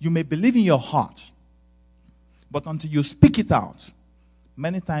 You may believe in your heart, but until you speak it out,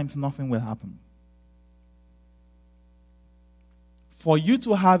 many times nothing will happen. For you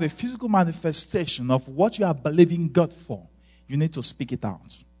to have a physical manifestation of what you are believing God for, you need to speak it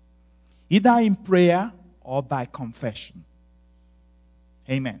out. Either in prayer or by confession.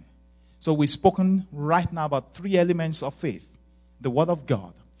 Amen. So we've spoken right now about 3 elements of faith. The Word of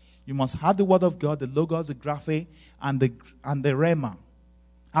God. You must have the Word of God, the Logos, the Graphe, and the Rhema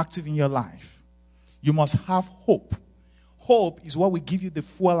active in your life. You must have hope. Hope is what will give you the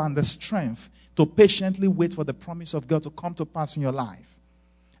fuel and the strength to patiently wait for the promise of God to come to pass in your life.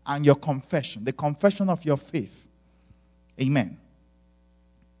 And your confession, the confession of your faith. Amen.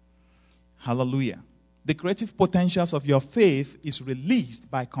 Hallelujah. The creative potentials of your faith is released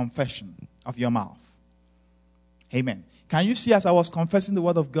by confession of your mouth. Amen. Can you see as I was confessing the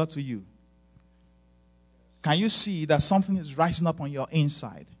word of God to you? Can you see that something is rising up on your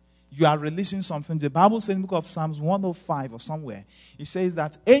inside? You are releasing something. The Bible says in the book of Psalms 105 or somewhere, it says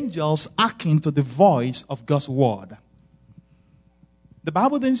that angels hearken to the voice of God's word. The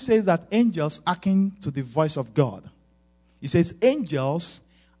Bible then says that angels hearken to the voice of God. It says angels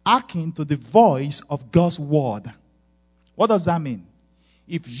hearken to the voice of God's word. What does that mean?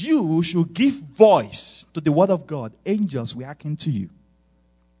 if you should give voice to the word of God, angels will hearken to you.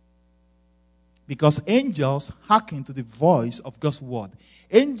 Because angels hearken to the voice of God's word.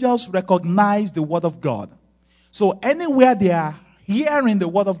 Angels recognize the word of God. So anywhere they are hearing the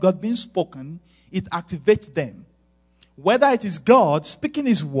word of God being spoken, it activates them. Whether it is God speaking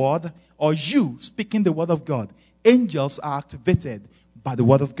his word or you speaking the word of God, angels are activated by the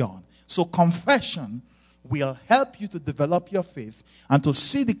word of God. So confession will help you to develop your faith and to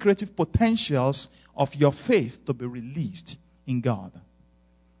see the creative potentials of your faith to be released in God.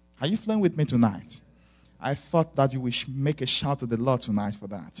 Are you flowing with me tonight? I thought that you would make a shout to the Lord tonight for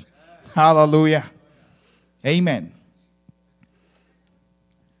that. Hallelujah. Amen.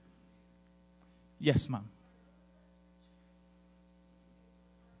 Yes, ma'am.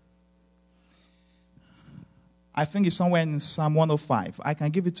 I think it's somewhere in Psalm 105. I can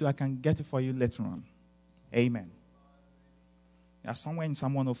give it to you. I can get it for you later on. Amen. Yeah, somewhere in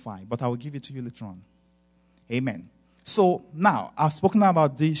Psalm 105, but I will give it to you later on. Amen. So now, I've spoken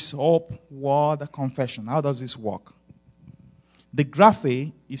about this hope, word, confession. How does this work? The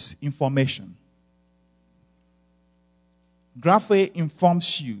graphe is information. Graphe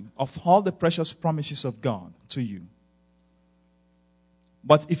informs you of all the precious promises of God to you.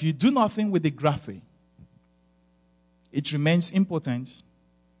 But if you do nothing with the graphe, it remains impotent,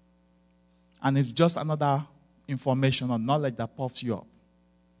 and it's just another information or knowledge that puffs you up.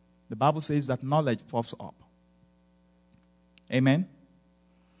 The Bible says that knowledge puffs up. Amen?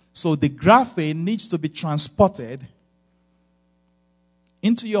 So the graphe needs to be transported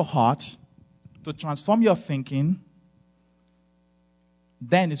into your heart to transform your thinking.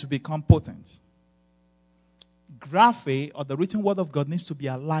 Then it will become potent. Graphe, or the written word of God, needs to be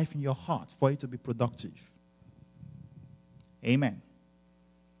alive in your heart for it to be productive. Amen.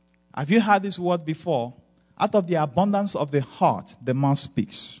 Have you heard this word before? Out of the abundance of the heart, the mouth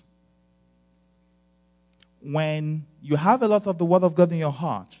speaks. When you have a lot of the word of God in your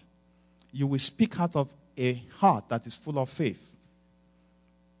heart, you will speak out of a heart that is full of faith.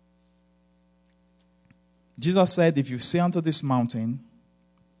 Jesus said, if you say unto this mountain,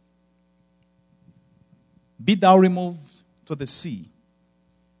 be thou removed to the sea,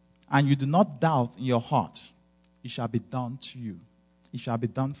 and you do not doubt in your heart, it shall be done to you. It shall be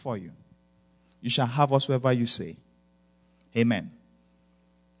done for you. You shall have whatsoever you say. Amen.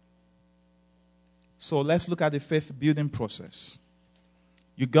 So let's look at the faith building process.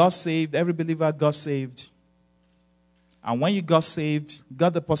 You got saved, every believer got saved. And when you got saved,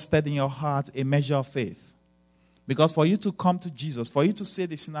 God deposited in your heart a measure of faith. Because for you to come to Jesus, for you to say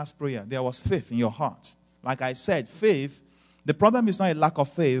the sinner's prayer, there was faith in your heart. Like I said, faith, the problem is not a lack of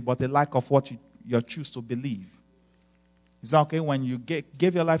faith, but a lack of what you choose to believe. Is that okay? When you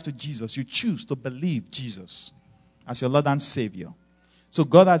gave your life to Jesus, you choose to believe Jesus as your Lord and Savior. So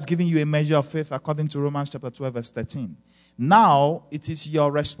God has given you a measure of faith according to Romans chapter 12, verse 13. Now, it is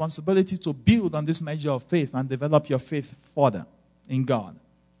your responsibility to build on this measure of faith and develop your faith further in God.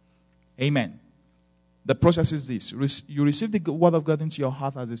 Amen. The process is this. You receive the word of God into your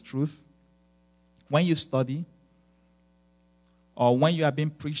heart as its truth. When you study, or when you are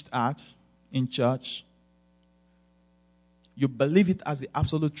being preached at in church, you believe it as the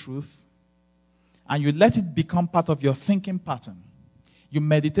absolute truth, and you let it become part of your thinking pattern. You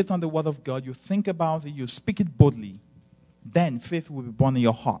meditate on the word of God, you think about it, you speak it boldly. Then faith will be born in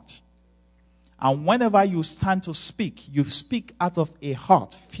your heart. And whenever you stand to speak, you speak out of a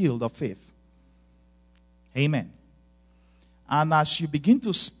heart filled of faith. Amen. And as you begin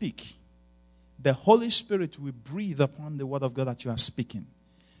to speak, the Holy Spirit will breathe upon the word of God that you are speaking.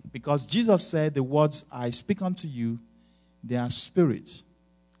 Because Jesus said, the words I speak unto you, they are spirit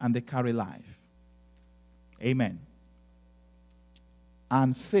and they carry life. Amen.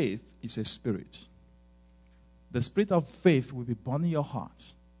 And faith is a spirit. The spirit of faith will be born in your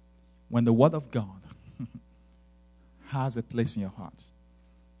heart when the word of God has a place in your heart.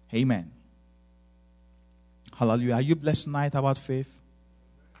 Amen. Hallelujah. Are you blessed tonight about faith?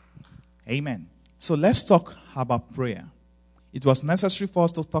 Amen. So let's talk about prayer. It was necessary for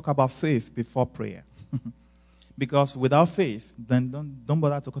us to talk about faith before prayer. Because without faith, then don't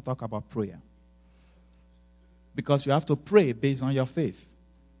bother to talk about prayer. Because you have to pray based on your faith.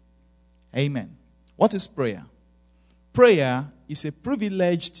 Amen. What is prayer? Prayer is a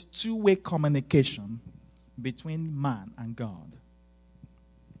privileged two-way communication between man and God.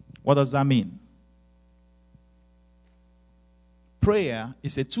 What does that mean? Prayer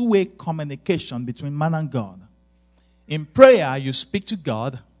is a two-way communication between man and God. In prayer, you speak to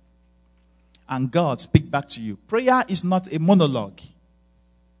God, and God speaks back to you. Prayer is not a monologue.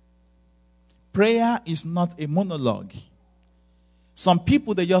 Prayer is not a monologue. Some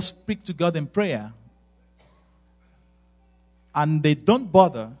people, they just speak to God in prayer. And they don't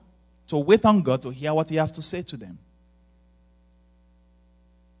bother to wait on God to hear what he has to say to them.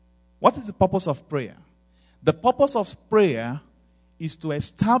 What is the purpose of prayer? The purpose of prayer is to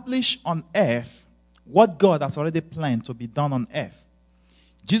establish on earth what God has already planned to be done on earth.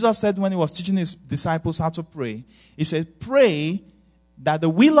 Jesus said when he was teaching his disciples how to pray, he said, pray that the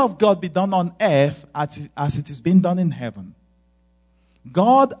will of God be done on earth as it is being done in heaven.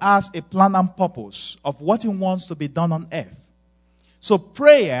 God has a plan and purpose of what he wants to be done on earth. So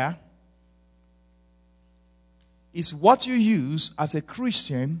prayer is what you use as a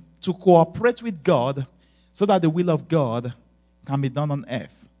Christian to cooperate with God so that the will of God can be done on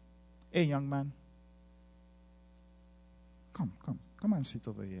earth. Hey, young man. Come and sit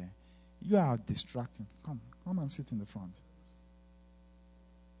over here. You are distracting. Come and sit in the front.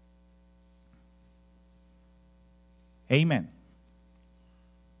 Amen.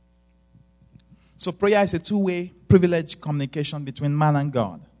 So prayer is a two-way privileged communication between man and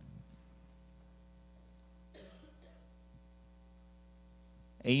God.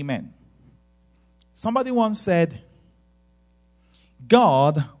 Amen. Somebody once said,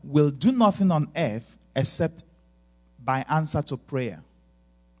 God will do nothing on earth except by answer to prayer.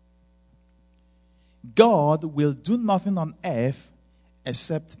 God will do nothing on earth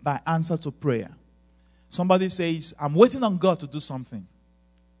except by answer to prayer. Somebody says, I'm waiting on God to do something.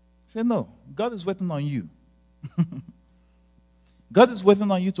 Say, no, God is waiting on you. God is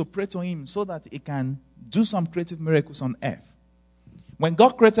waiting on you to pray to him so that he can do some creative miracles on earth. When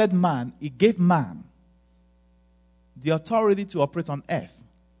God created man, he gave man the authority to operate on earth.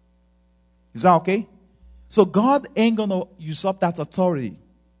 Is that okay? So God ain't going to usurp that authority.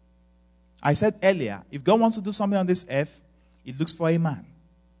 I said earlier, if God wants to do something on this earth, he looks for a man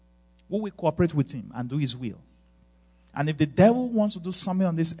who will cooperate with him and do his will. And if the devil wants to do something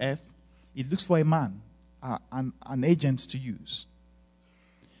on this earth, he looks for a man, an agent to use.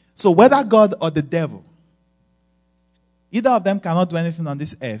 So whether God or the devil, either of them cannot do anything on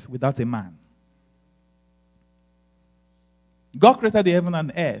this earth without a man. God created the heaven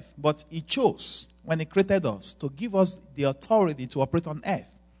and earth, but he chose, when he created us, to give us the authority to operate on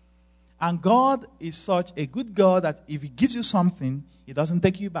earth. And God is such a good God that if he gives you something, he doesn't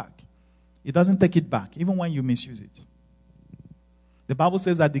take you back. He doesn't take it back, even when you misuse it. The Bible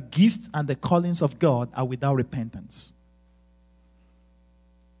says that the gifts and the callings of God are without repentance.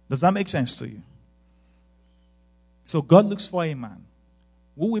 Does that make sense to you? So God looks for a man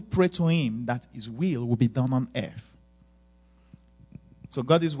who will pray to him that his will be done on earth. So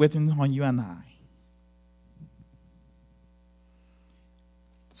God is waiting on you and I.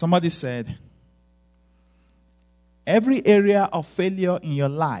 Somebody said, every area of failure in your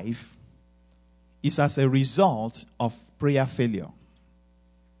life is as a result of prayer failure.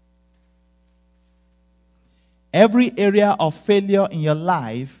 Every area of failure in your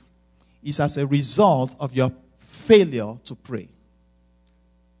life is as a result of your failure to pray.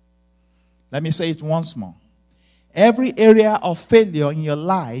 Let me say it once more. Every area of failure in your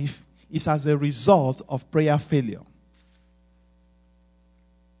life is as a result of prayer failure.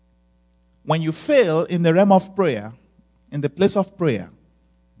 When you fail in the realm of prayer, in the place of prayer,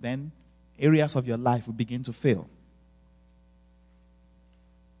 then areas of your life will begin to fail.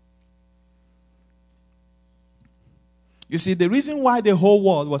 You see, the reason why the whole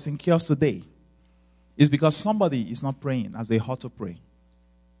world was in chaos today is because somebody is not praying as they ought to pray.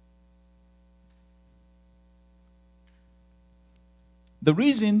 The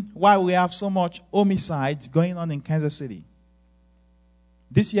reason why we have so much homicide going on in Kansas City,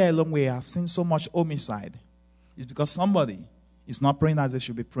 this year alone we have seen so much homicide, is because somebody is not praying as they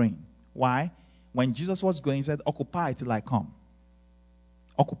should be praying. Why? When Jesus was going, he said, occupy till I come.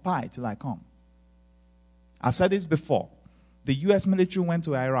 Occupy till I come. I've said this before. The U.S. military went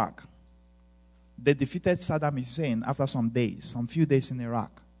to Iraq. They defeated Saddam Hussein after some days, some few days in Iraq.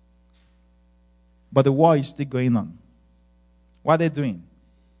 But the war is still going on. What are they doing?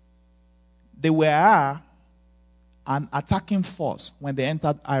 They were an attacking force when they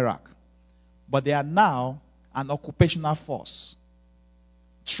entered Iraq. But they are now an occupational force,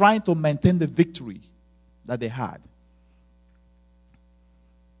 trying to maintain the victory that they had.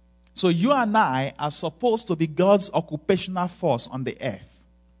 So you and I are supposed to be God's occupational force on the earth.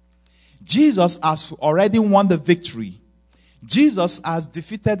 Jesus has already won the victory. Jesus has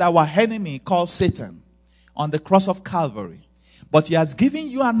defeated our enemy called Satan on the cross of Calvary. But he has given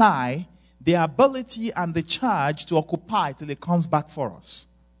you and I the ability and the charge to occupy till he comes back for us.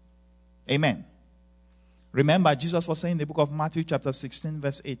 Amen. Remember, Jesus was saying in the book of Matthew chapter 16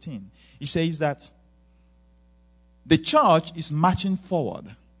 verse 18. He says that The church is marching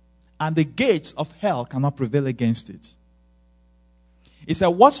forward, and the gates of hell cannot prevail against it. He said,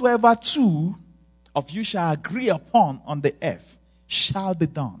 whatsoever two of you shall agree upon on the earth shall be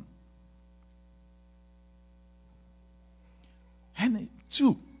done. And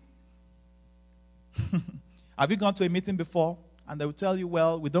two. Have you gone to a meeting before? And they will tell you,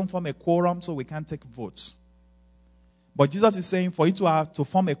 well, we don't form a quorum, so we can't take votes. But Jesus is saying for you to have to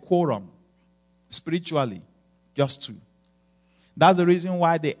form a quorum spiritually, just two. That's the reason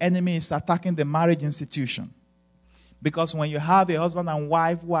why the enemy is attacking the marriage institution. Because when you have a husband and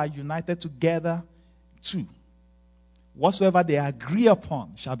wife who are united together, two, whatsoever they agree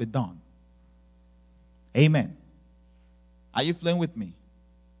upon shall be done. Amen. Are you flowing with me?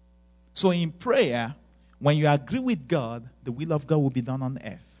 So in prayer, when you agree with God, the will of God will be done on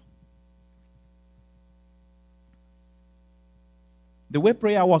earth. The way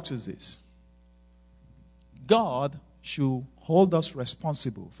prayer works is this. God should hold us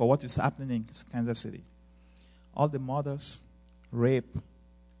responsible for what is happening in Kansas City. All the murders, rape,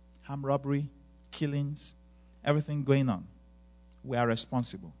 armed robbery, killings, everything going on. We are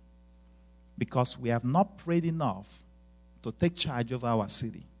responsible. Because we have not prayed enough to take charge of our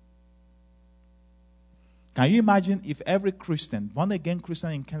city. Can you imagine if every Christian, born-again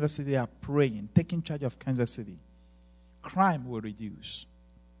Christian in Kansas City are praying, taking charge of Kansas City? Crime will reduce.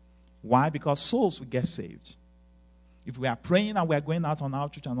 Why? Because souls will get saved. If we are praying and we are going out on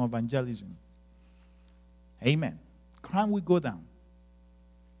outreach and evangelism, amen, crime will go down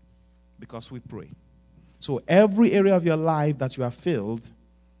because we pray. So every area of your life that you have failed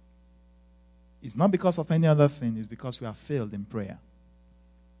is not because of any other thing, it's because we have failed in prayer.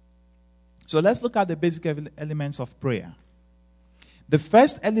 So let's look at the basic elements of prayer. The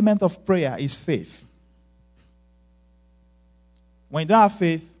first element of prayer is faith. When you don't have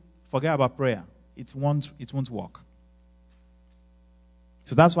faith, forget about prayer. It won't work.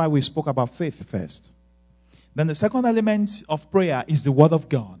 So that's why we spoke about faith first. Then the second element of prayer is the Word of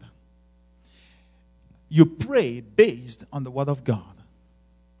God. You pray based on the Word of God.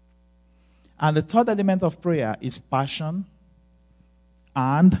 And the third element of prayer is passion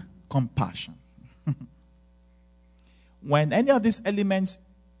and compassion. When any of these elements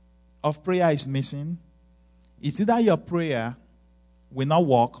of prayer is missing, it's either your prayer will not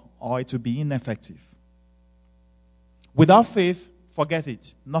work or it will be ineffective. Without faith, forget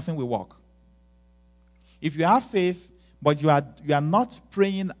it. Nothing will work. If you have faith, but you are not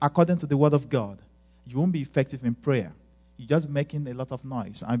praying according to the Word of God, you won't be effective in prayer. You're just making a lot of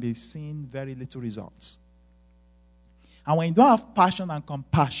noise and be seeing very little results. And when you don't have passion and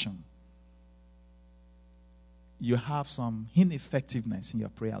compassion, you have some ineffectiveness in your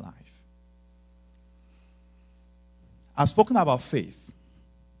prayer life. I've spoken about faith.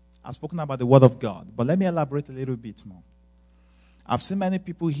 I've spoken about the Word of God. But let me elaborate a little bit more. I've seen many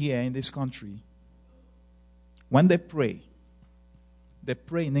people here in this country, when they pray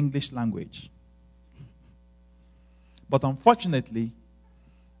in English language. But unfortunately,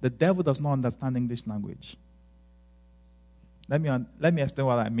 the devil does not understand English language. Let me explain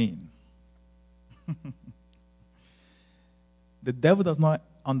what I mean. The devil does not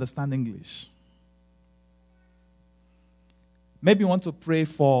understand English. Maybe you want to pray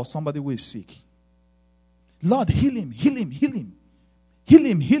for somebody who is sick. Lord, heal him, heal him, heal him. Heal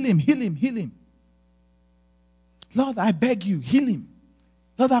him, heal him, heal him, heal him. Lord, I beg you, heal him.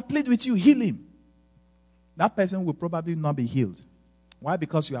 Lord, I plead with you, heal him. That person will probably not be healed. Why?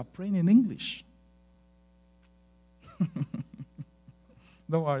 Because you are praying in English.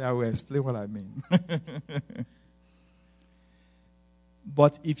 Don't worry, I will explain what I mean.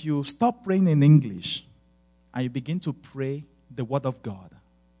 But if you stop praying in English and you begin to pray the Word of God,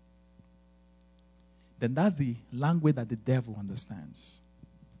 then that's the language that the devil understands.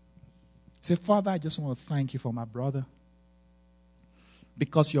 Say, Father, I just want to thank you for my brother.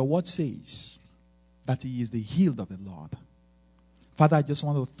 Because your word says that he is the healed of the Lord. Father, I just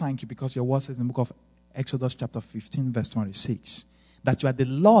want to thank you because your word says in the book of Exodus chapter 15 verse 26 that you are the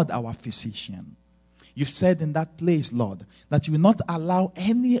Lord our physician. You said in that place, Lord, that you will not allow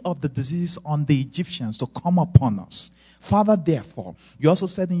any of the diseases on the Egyptians to come upon us. Father, therefore, you also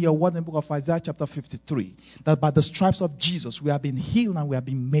said in your word in the book of Isaiah chapter 53 that by the stripes of Jesus we have been healed and we have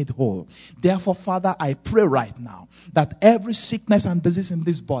been made whole. Therefore, Father, I pray right now that every sickness and disease in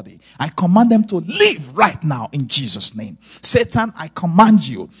this body, I command them to leave right now in Jesus' name. Satan, I command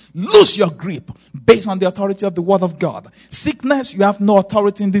you, lose your grip based on the authority of the word of God. Sickness, you have no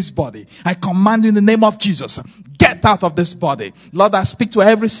authority in this body. I command you in the name of Jesus, get went out of this body. Lord, I speak to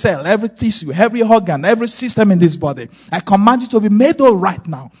every cell, every tissue, every organ, every system in this body. I command you to be made whole right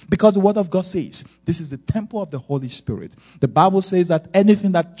now, because the word of God says this is the temple of the Holy Spirit. The Bible says that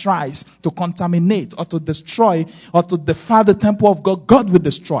anything that tries to contaminate or to destroy or to defile the temple of God, God will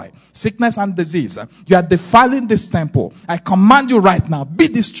destroy. Sickness and disease, you are defiling this temple. I command you right now, be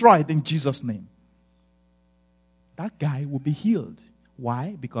destroyed in Jesus' name. That guy will be healed.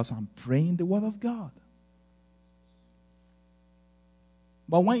 Why? Because I'm praying the word of God.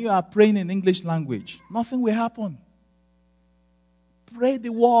 But when you are praying in English language, nothing will happen. Pray the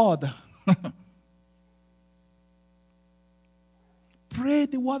word. Pray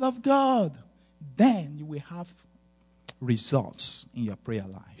the word of God. Then you will have results in your prayer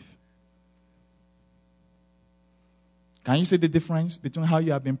life. Can you see the difference between how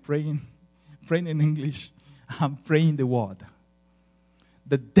you have been praying in English and praying the word?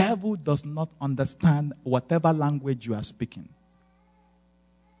 The devil does not understand whatever language you are speaking.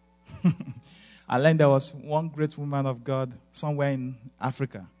 I learned there was one great woman of God somewhere in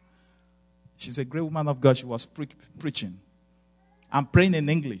Africa. She's a great woman of God. She was preaching and praying in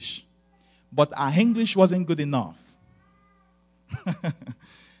English. But her English wasn't good enough.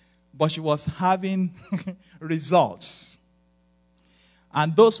 But she was having results.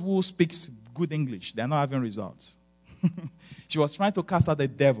 And those who speak good English, they're not having results. She was trying to cast out the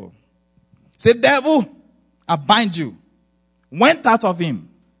devil. Say, devil, I bind you. Went out of him.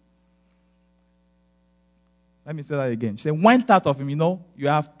 Let me say that again. She said, went out of him. You know, you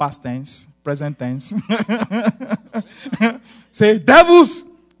have past tense, present tense. Say, devils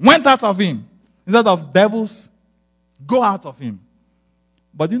went out of him. Instead of devils, go out of him.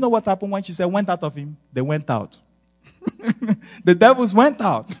 But do you know what happened when she said went out of him? They went out. The devils went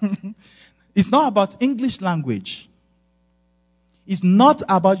out. It's not about English language. It's not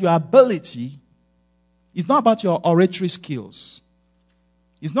about your ability. It's not about your oratory skills.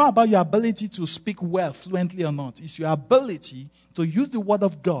 It's not about your ability to speak well, fluently or not. It's your ability to use the word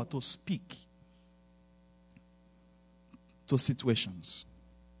of God to speak to situations.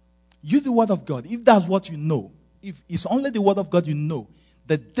 Use the word of God. If that's what you know, if it's only the word of God you know,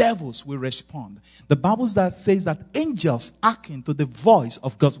 the devils will respond. The Bible says that angels hearken to the voice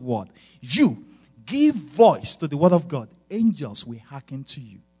of God's word. You give voice to the word of God. Angels will hearken to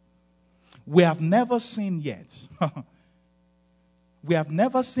you. We have never seen yet. We have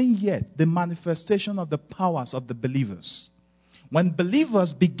never seen yet the manifestation of the powers of the believers. When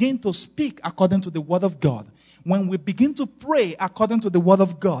believers begin to speak according to the word of God, when we begin to pray according to the word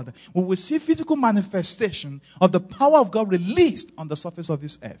of God, we will see physical manifestation of the power of God released on the surface of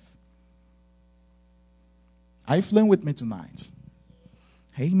this earth. Are you flowing with me tonight?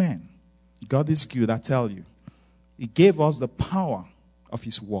 Amen. God is good, I tell you. He gave us the power of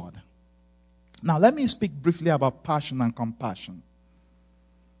his word. Now let me speak briefly about passion and compassion.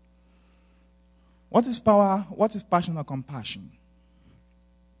 What is power? What is passion or compassion?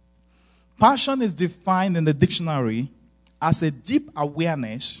 Passion is defined in the dictionary as a deep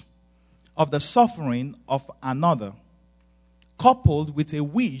awareness of the suffering of another, coupled with a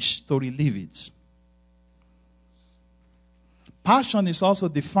wish to relieve it. Passion is also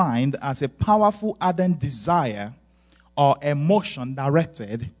defined as a powerful, ardent desire or emotion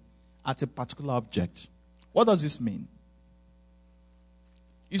directed at a particular object. What does this mean?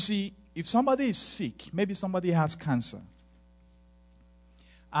 You see, if somebody is sick, maybe somebody has cancer,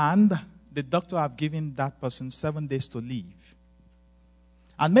 and the doctor have given that person 7 days to live,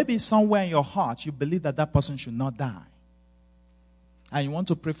 and maybe somewhere in your heart you believe that that person should not die, and you want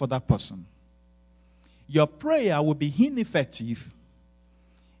to pray for that person, your prayer will be ineffective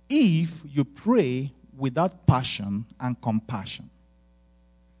if you pray without passion and compassion.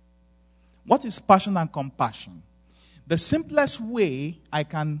 What is passion and compassion? The simplest way I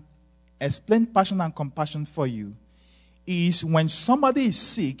can explain passion and compassion for you is when somebody is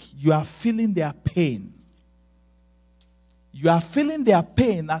sick, you are feeling their pain. You are feeling their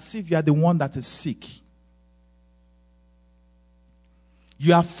pain as if you are the one that is sick.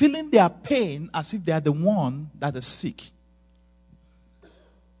 You are feeling their pain as if they are the one that is sick.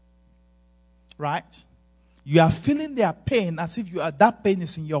 Right? You are feeling their pain as if that pain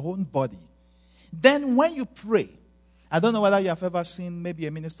is in your own body. Then when you pray, I don't know whether you have ever seen maybe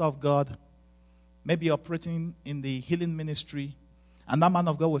a minister of God, maybe operating in the healing ministry, and that man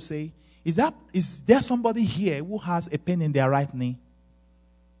of God will say, is there somebody here who has a pain in their right knee?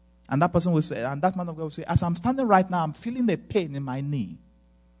 And that person will say, and that man of God will say, as I'm standing right now, I'm feeling a pain in my knee.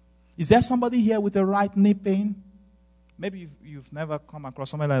 Is there somebody here with a right knee pain? Maybe you've never come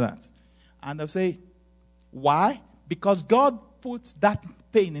across something like that. And they'll say, why? Because God puts that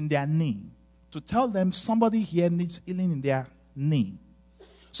pain in their knee to tell them somebody here needs healing in their knee.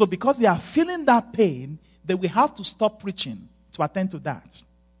 So because they are feeling that pain, they will have to stop preaching to attend to that.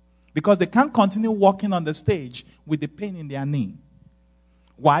 Because they can't continue walking on the stage with the pain in their knee.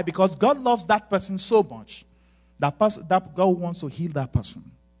 Why? Because God loves that person so much that God wants to heal that person.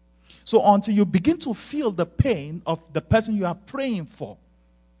 So until you begin to feel the pain of the person you are praying for,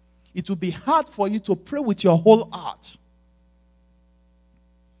 it will be hard for you to pray with your whole heart.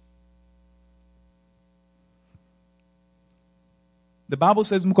 The Bible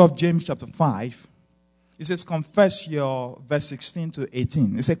says in the book of James chapter 5, it says, confess your, verse 16 to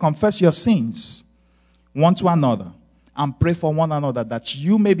 18. It says, confess your sins one to another and pray for one another that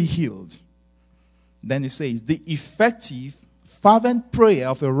you may be healed. Then it says, the effective, fervent prayer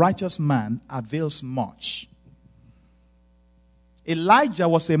of a righteous man avails much. Elijah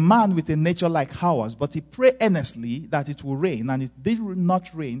was a man with a nature like ours, but he prayed earnestly that it will rain, and it did not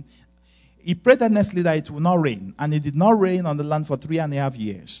rain. He prayed earnestly that it will not rain, and it did not rain on the land for 3.5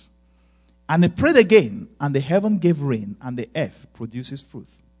 years. And he prayed again, and the heaven gave rain, and the earth produces fruit.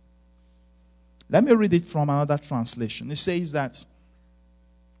 Let me read it from another translation. It says that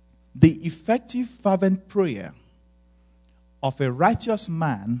the effective, fervent prayer of a righteous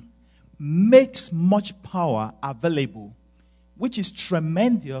man makes much power available, which is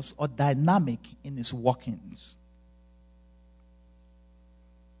tremendous or dynamic in its workings.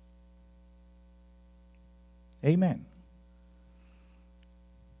 Amen.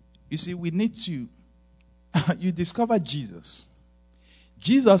 You see, we need to, you discover Jesus.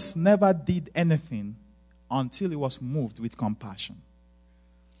 Jesus never did anything until he was moved with compassion.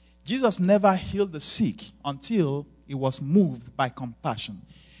 Jesus never healed the sick until he was moved by compassion.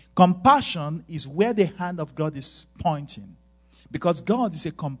 Compassion is where the hand of God is pointing, because God is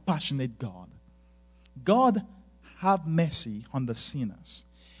a compassionate God. God have mercy on the sinners.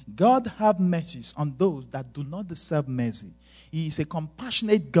 God have mercy on those that do not deserve mercy. He is a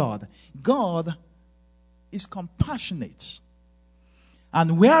compassionate God. God is compassionate.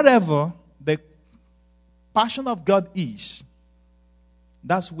 And wherever the passion of God is,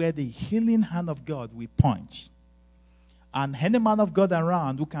 that's where the healing hand of God will point. And any man of God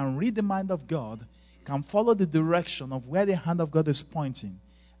around who can read the mind of God can follow the direction of where the hand of God is pointing,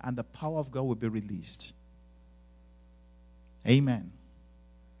 and the power of God will be released. Amen.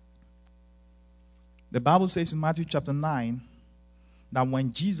 The Bible says in Matthew chapter 9 that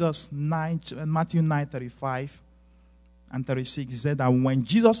when Jesus, Matthew 9:35 and 36, he said that when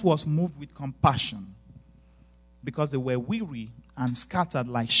Jesus was moved with compassion, because they were weary and scattered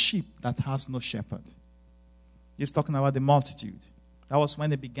like sheep that has no shepherd. He's talking about the multitude. That was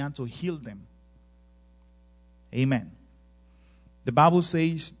when he began to heal them. Amen. The Bible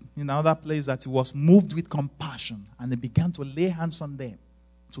says in another place that he was moved with compassion and he began to lay hands on them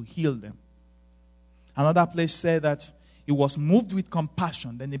to heal them. Another place said that he was moved with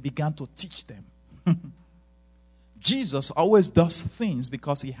compassion, then he began to teach them. Jesus always does things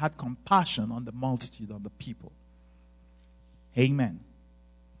because he had compassion on the multitude of the people. Amen.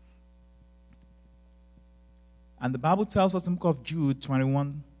 And the Bible tells us in the book of Jude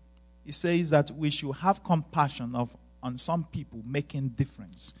 21, it says that we should have compassion on some people making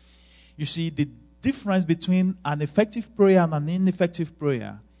difference. You see, the difference between an effective prayer and an ineffective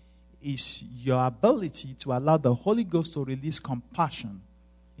prayer is your ability to allow the Holy Ghost to release compassion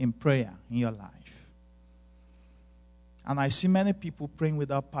in prayer in your life. And I see many people praying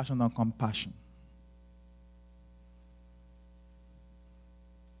without passion or compassion.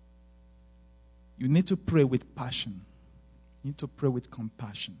 You need to pray with passion. You need to pray with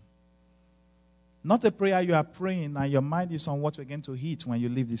compassion. Not a prayer you are praying and your mind is on what you're going to eat when you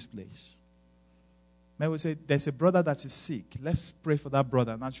leave this place. Maybe we say, there's a brother that is sick. Let's pray for that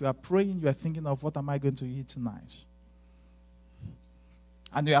brother. And as you are praying, you are thinking of, what am I going to eat tonight?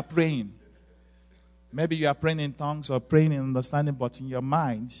 And you are praying. Maybe you are praying in tongues or praying in understanding, but in your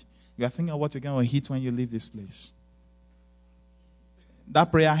mind, you are thinking of what you're going to eat when you leave this place.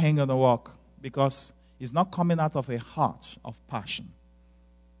 That prayer ain't going to work, because it's not coming out of a heart of passion.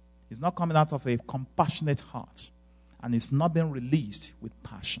 It's not coming out of a compassionate heart. And it's not being released with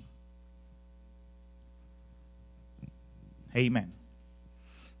passion. Amen.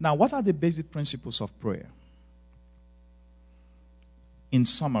 Now, what are the basic principles of prayer? In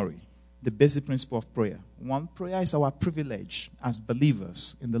summary, the basic principle of prayer. One, prayer is our privilege as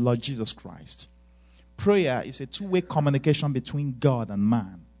believers in the Lord Jesus Christ. Prayer is a two-way communication between God and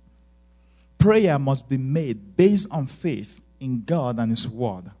man. Prayer must be made based on faith in God and His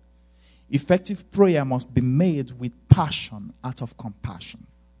Word. Effective prayer must be made with passion out of compassion.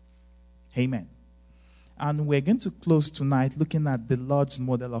 Amen. And we're going to close tonight looking at the Lord's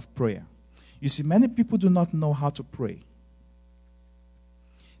model of prayer. You see, many people do not know how to pray.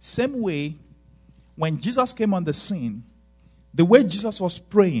 Same way, when Jesus came on the scene, the way Jesus was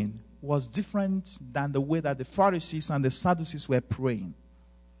praying was different than the way that the Pharisees and the Sadducees were praying.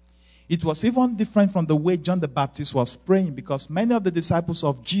 It was even different from the way John the Baptist was praying, because many of the disciples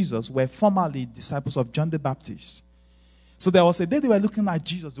of Jesus were formerly disciples of John the Baptist. So there was a day they were looking at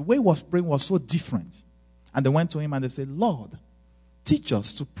Jesus. The way he was praying was so different. And they went to him and they said, Lord, teach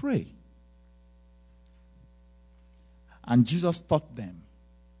us to pray. And Jesus taught them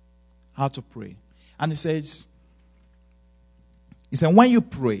how to pray. And he said, when you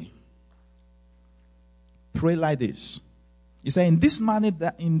pray, pray like this. He said, in this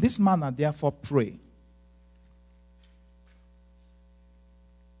manner, therefore, pray.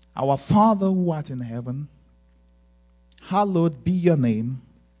 Our Father who art in heaven, hallowed be your name.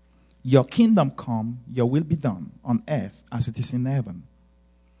 Your kingdom come, your will be done on earth as it is in heaven.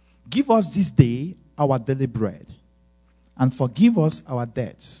 Give us this day our daily bread, and forgive us our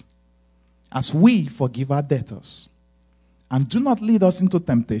debts, as we forgive our debtors. And do not lead us into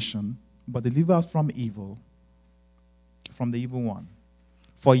temptation, but deliver us from evil, from the evil one.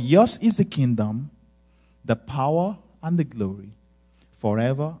 For yours is the kingdom, the power, and the glory,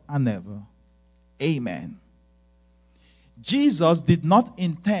 forever and ever. Amen. Jesus did not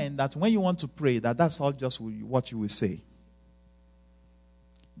intend that when you want to pray, that's all just what you will say.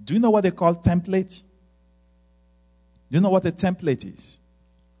 Do you know what they call template? Do you know what a template is?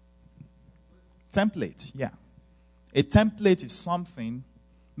 Template, yeah. A template is something,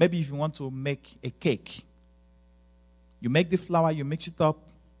 maybe if you want to make a cake. You make the flour, you mix it up,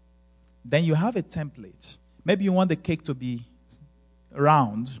 then you have a template. Maybe you want the cake to be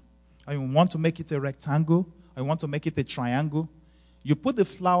round, or you want to make it a rectangle, or you want to make it a triangle. You put the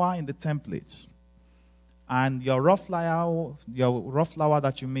flour in the template, and your raw flour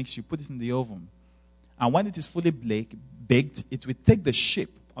that you mix, you put it in the oven. And when it is fully baked, it will take the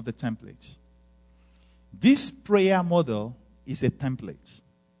shape of the template. This prayer model is a template.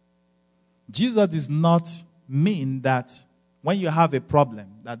 Jesus does not mean that when you have a problem,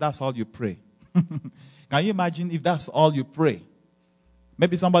 that's all you pray. Can you imagine if that's all you pray?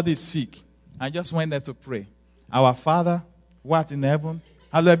 Maybe somebody is sick and just went there to pray. Our Father, who art in heaven,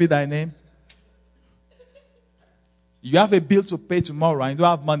 hallowed be thy name. You have a bill to pay tomorrow and you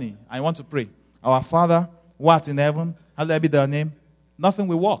don't have money and you want to pray. Our Father, who art in heaven, hallowed be thy name. Nothing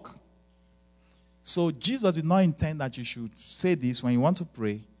will work. So Jesus did not intend that you should say this when you want to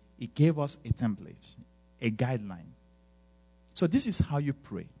pray. He gave us a template, a guideline. So this is how you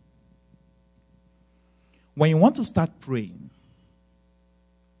pray. When you want to start praying,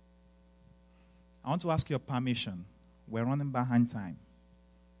 I want to ask your permission. We're running behind time.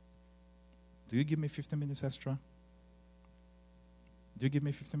 Do you give me 15 minutes extra? Do you give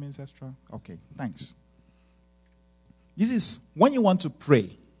me 15 minutes extra? Okay, thanks. This is when you want to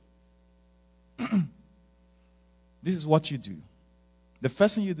pray. This is what you do. The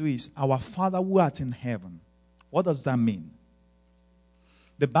first thing you do is, our Father who art in heaven. What does that mean?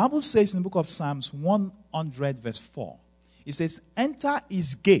 The Bible says in the book of Psalms 100 verse 4, it says, enter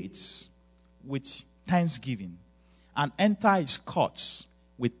his gates with thanksgiving and enter his courts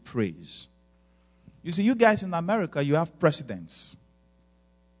with praise. You see, you guys in America, you have presidents.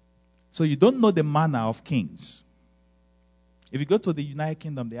 So you don't know the manner of kings. If you go to the United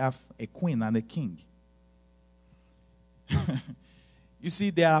Kingdom, they have a queen and a king. You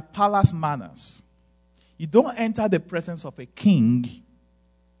see, there are palace manners. You don't enter the presence of a king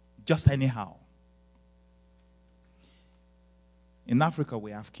just anyhow. In Africa,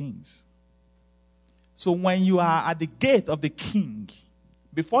 we have kings. So when you are at the gate of the king,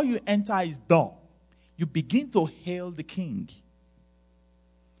 before you enter his door, you begin to hail the king.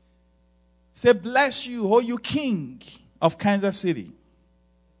 Say, bless you, O you king of Kansas City.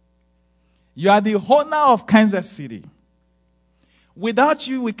 You are the owner of Kansas City. Without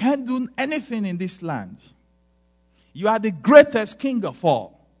you, we can't do anything in this land. You are the greatest king of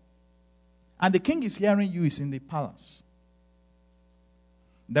all. And the king is hearing you, is in the palace.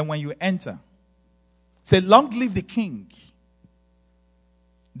 Then when you enter, say, long live the king,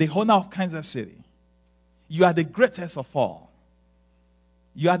 the owner of Kansas City. You are the greatest of all.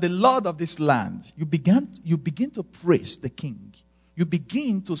 You are the Lord of this land. You begin to praise the king. You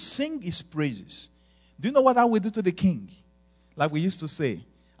begin to sing his praises. Do you know what that will do to the king? Like we used to say,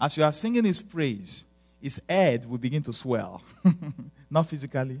 as you are singing his praise, his head will begin to swell. Not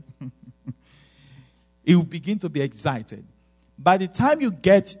physically. He will begin to be excited. By the time you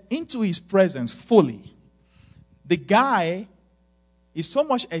get into his presence fully, the guy is so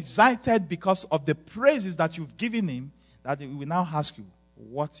much excited because of the praises that you've given him that he will now ask you,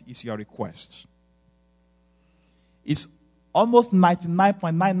 what is your request. It's almost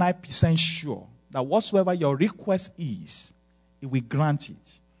 99.99% sure that whatsoever your request is, He will grant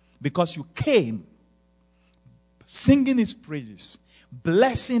it. Because you came singing His praises,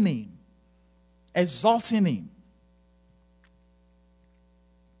 blessing Him, exalting Him.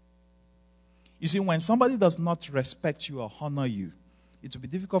 You see, when somebody does not respect you or honor you, it will be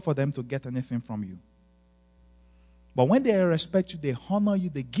difficult for them to get anything from you. But when they respect you, they honor you,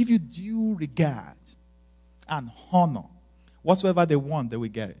 they give you due regard and honor. Whatsoever they want, they will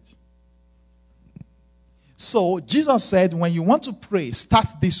get it. So, Jesus said, when you want to pray, start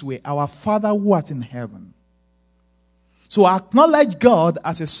this way. Our Father who art in heaven. So, acknowledge God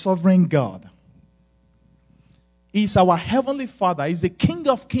as a sovereign God. He is our heavenly Father. He is the King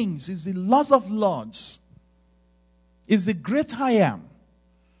of kings. He is the Lord of lords. He is the great I am.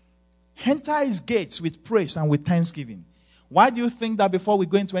 Enter His gates with praise and with thanksgiving. Why do you think that before we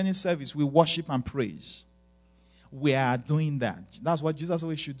go into any service, we worship and praise? We are doing that. That's what Jesus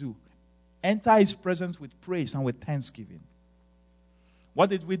always should do. Enter His presence with praise and with thanksgiving. What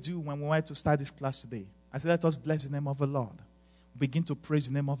did we do when we went to start this class today? I said, let us bless the name of the Lord. Begin to praise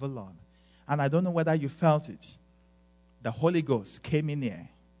the name of the Lord. And I don't know whether you felt it. The Holy Ghost came in here.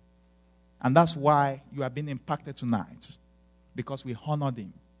 And that's why you have been impacted tonight. Because we honored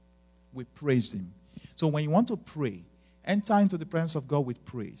Him. We praised Him. So when you want to pray, enter into the presence of God with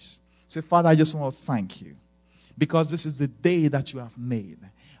praise. Say, Father, I just want to thank you. Because this is the day that you have made.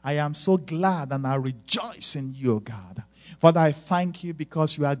 I am so glad and I rejoice in you, God. Father, I thank you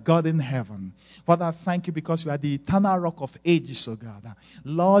because you are God in heaven. Father, I thank you because you are the eternal rock of ages, oh God.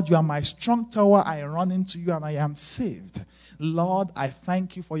 Lord, you are my strong tower. I run into you and I am saved. Lord, I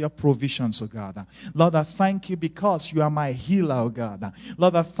thank you for your provisions, oh God. Lord, I thank you because you are my healer, oh God.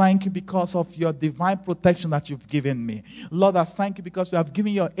 Lord, I thank you because of your divine protection that you've given me. Lord, I thank you because you have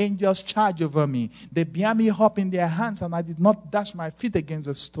given your angels charge over me. They bear me up in their hands and I did not dash my feet against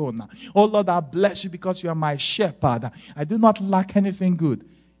a stone. Oh Lord, I bless you because you are my shepherd. I do not lack anything good.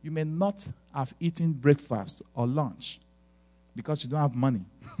 You may not have eaten breakfast or lunch because you don't have money.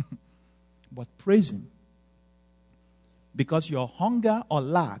 But praise Him. Because your hunger or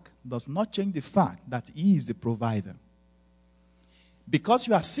lack does not change the fact that He is the provider. Because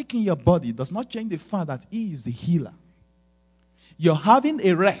you are sick in your body does not change the fact that He is the healer. Your having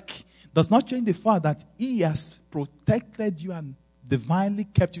a wreck does not change the fact that He has protected you and divinely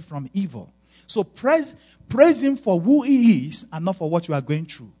kept you from evil. So praise Him for who He is and not for what you are going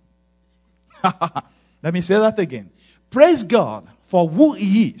through. Let me say that again. Praise God for who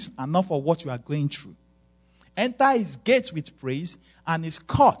He is and not for what you are going through. Enter His gates with praise and His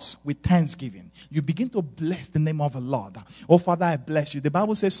courts with thanksgiving. You begin to bless the name of the Lord. Oh, Father, I bless you. The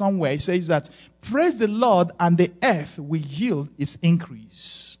Bible says somewhere, it says that praise the Lord and the earth will yield its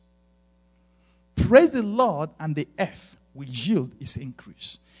increase. Praise the Lord and the earth will yield its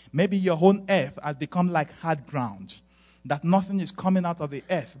increase. Maybe your own earth has become like hard ground. That nothing is coming out of the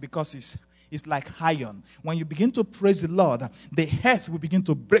earth because it's like iron. When you begin to praise the Lord, the earth will begin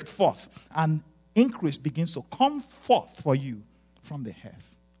to break forth and increase begins to come forth for you from the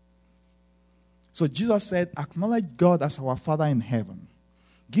earth. So Jesus said, acknowledge God as our Father in heaven.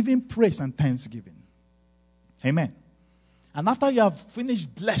 Give Him praise and thanksgiving. Amen. And after you have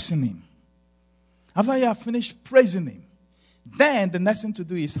finished blessing Him, after you have finished praising Him, then the next thing to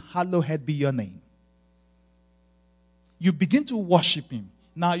do is hallowed be your name. You begin to worship Him.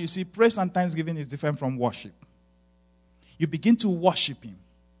 Now you see, praise and thanksgiving is different from worship. You begin to worship Him.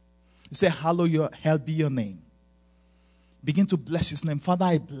 You say, hallowed be your name. Begin to bless His name. Father,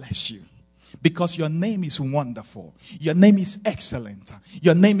 I bless you. Because your name is wonderful. Your name is excellent.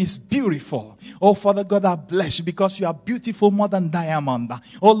 Your name is beautiful. Oh, Father God, I bless you because you are beautiful more than diamond.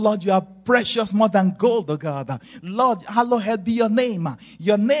 Oh, Lord, you are precious more than gold, oh God. Lord, hallowed be your name.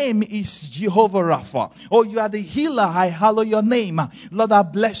 Your name is Jehovah Rapha. Oh, you are the healer. I hallow your name. Lord, I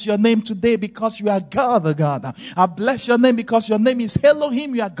bless your name today because you are God, oh God. I bless your name because your name is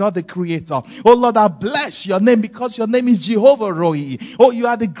Elohim. You are God, the creator. Oh, Lord, I bless your name because your name is Jehovah Roi. Oh, you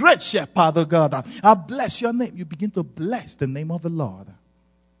are the great shepherd, oh God. I bless your name. You begin to bless the name of the Lord.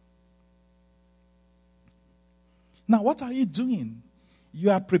 Now, what are you doing? You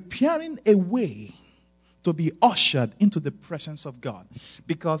are preparing a way to be ushered into the presence of God.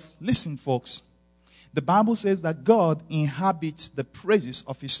 Because, listen, folks, the Bible says that God inhabits the praises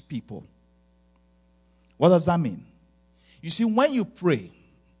of His people. What does that mean? You see, when you pray,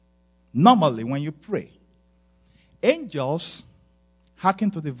 normally when you pray, angels hearken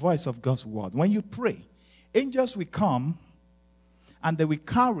to the voice of God's word. When you pray, angels will come and they will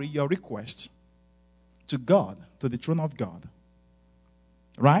carry your request to God, to the throne of God.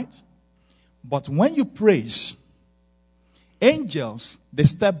 Right? But when you praise, angels, they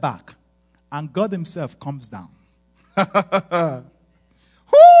step back, and God himself comes down.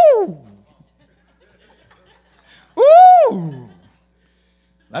 Woo! Woo!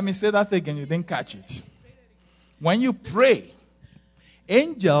 Let me say that again. You didn't catch it. When you pray,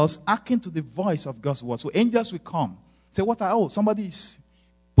 angels hearken to the voice of God's word. So angels will come. Say, somebody is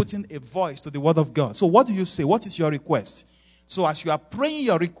putting a voice to the word of God. So what do you say? What is your request? So as you are praying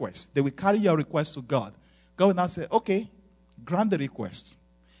your request, they will carry your request to God. God will now say, okay, grant the request.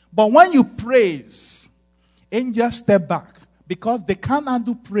 But when you praise, angels step back because they can't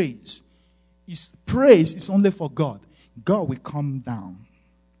handle praise. Praise is only for God. God will come down.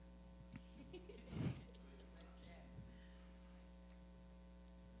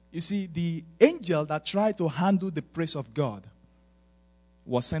 You see, the angel that tried to handle the praise of God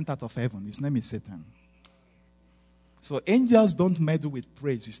was sent out of heaven. His name is Satan. So angels don't meddle with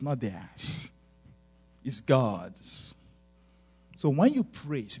praise. It's not theirs. It's God's. So when you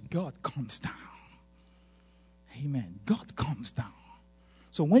praise, God comes down. Amen. God comes down.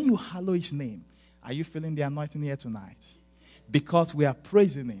 So when you hallow his name, are you feeling the anointing here tonight? Because we are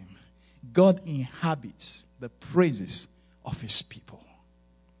praising him, God inhabits the praises of his people.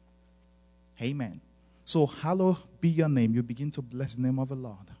 Amen. So hallowed be your name. You begin to bless the name of the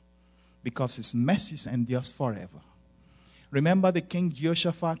Lord because his mercies endures forever. Remember the king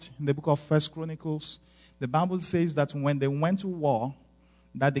Jehoshaphat in the book of 1 Chronicles? The Bible says that when they went to war,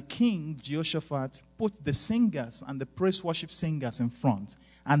 that the king Jehoshaphat put the singers and the praise worship singers in front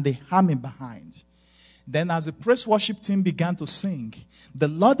and the army behind. Then as the praise worship team began to sing, the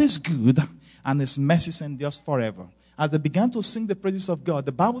Lord is good and his mercies endures forever. As they began to sing the praises of God,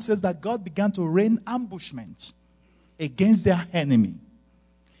 the Bible says that God began to rain ambushment against their enemy.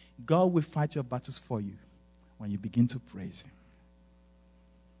 God will fight your battles for you when you begin to praise him.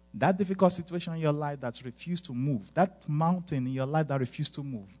 That difficult situation in your life that refused to move, that mountain in your life that refused to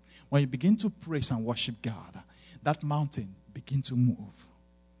move, when you begin to praise and worship God, that mountain begin to move.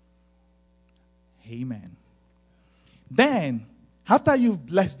 Amen. Then, after you've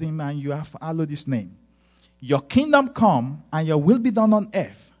blessed him and you have hallowed his name, your kingdom come and your will be done on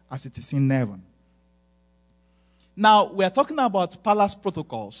earth as it is in heaven. Now, we are talking about palace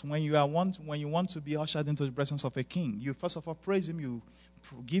protocols. When you want to be ushered into the presence of a king, you first of all praise him, you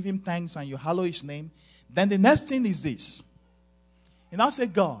give him thanks, and you hallow his name. Then the next thing is this. You now say,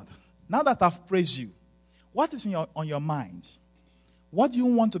 God, now that I've praised you, what is on your mind? What do you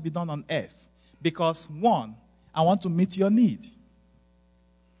want to be done on earth? Because one, I want to meet your need.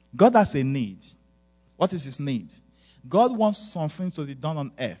 God has a need. What is his need? God wants something to be done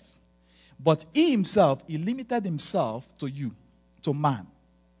on earth. But he himself, he limited himself to you, to man.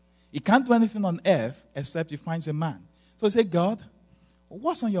 He can't do anything on earth except he finds a man. So he said, God,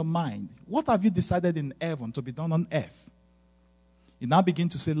 what's on your mind? What have you decided in heaven to be done on earth? You now begin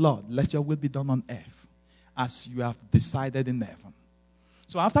to say, Lord, let your will be done on earth as you have decided in heaven.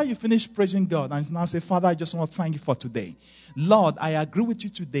 So after you finish praising God, and now say, Father, I just want to thank you for today. Lord, I agree with you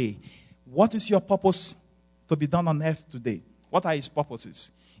today. What is your purpose to be done on earth today? What are his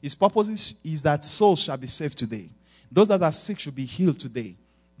purposes? His purposes is that souls shall be saved today. Those that are sick should be healed today.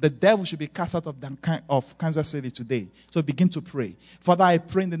 The devil should be cast out of Kansas City today. So begin to pray. Father, I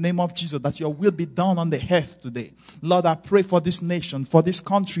pray in the name of Jesus that your will be done on the earth today. Lord, I pray for this nation, for this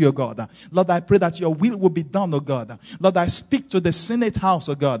country, oh God. Lord, I pray that your will be done, oh God. Lord, I speak to the Senate House,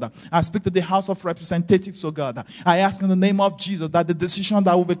 oh God. I speak to the House of Representatives, oh God. I ask in the name of Jesus that the decision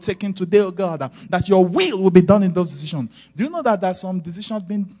that will be taken today, oh God, that your will be done in those decisions. Do you know that there are some decisions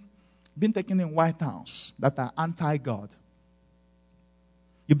being taken in White House that are anti-God?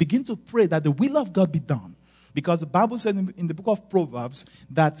 You begin to pray that the will of God be done. Because the Bible says in the book of Proverbs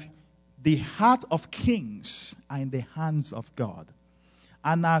that the heart of kings are in the hands of God.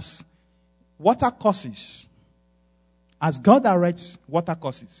 And as water courses, as God directs water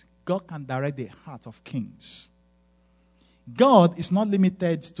courses, God can direct the heart of kings. God is not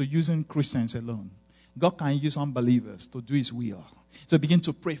limited to using Christians alone. God can use unbelievers to do his will. So begin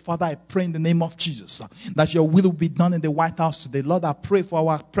to pray. Father, I pray in the name of Jesus that your will be done in the White House today. Lord, I pray for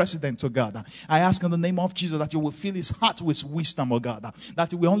our president, oh God. I ask in the name of Jesus that you will fill his heart with wisdom, oh God.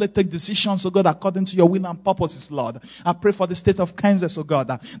 That he will only take decisions, oh God, according to your will and purposes, Lord. I pray for the state of Kansas, oh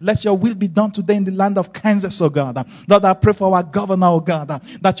God. Let your will be done today in the land of Kansas, oh God. Lord, I pray for our governor, oh God,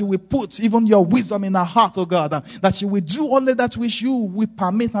 that you will put even your wisdom in our heart, oh God. That you will do only that which you will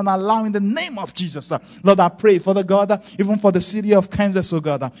permit and allow in the name of Jesus. Lord, I pray for the God, even for the city of Kansas, oh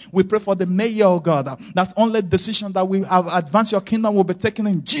God. We pray for the mayor, oh God, that only decision that we have advanced your kingdom will be taken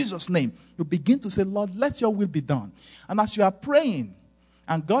in Jesus' name. You begin to say, Lord, let your will be done. And as you are praying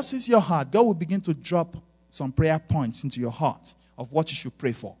And God sees your heart. God will begin to drop some prayer points into your heart of what you should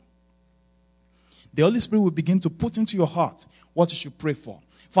pray for. The Holy Spirit will begin to put into your heart what you should pray for.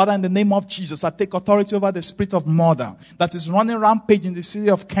 Father, in the name of Jesus, I take authority over the spirit of murder that is running rampage in the city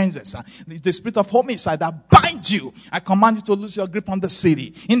of Kansas. The spirit of homicide that binds you. I command you to lose your grip on the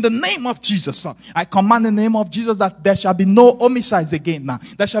city. In the name of Jesus, I command in the name of Jesus that there shall be no homicides again now.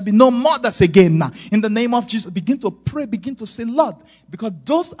 There shall be no murders again now. In the name of Jesus, begin to pray, begin to say, Lord, because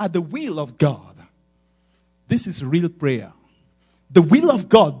those are the will of God. This is real prayer. The will of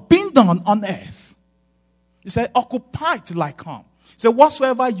God being done on earth. He said, occupy till I come. So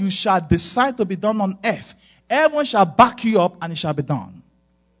whatsoever you shall decide to be done on earth, heaven shall back you up and it shall be done.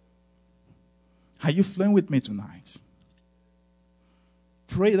 Are you flowing with me tonight?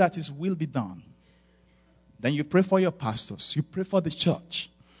 Pray that his will be done. Then you pray for your pastors. You pray for the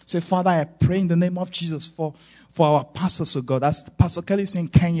church. Say, Father, I pray in the name of Jesus for our pastors, oh God. As Pastor Kelly is in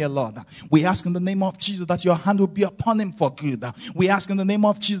Kenya, Lord. We ask in the name of Jesus that your hand will be upon him for good. We ask in the name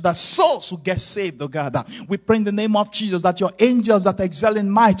of Jesus that souls will get saved, oh God. We pray in the name of Jesus that your angels that excel in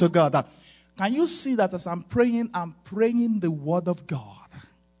might, oh God. Can you see that as I'm praying the word of God?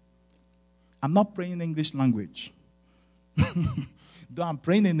 I'm not praying in English language. Though I'm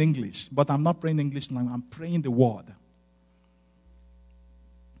praying in English, but I'm not praying English language. I'm praying the word.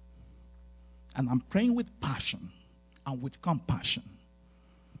 And I'm praying with passion and with compassion.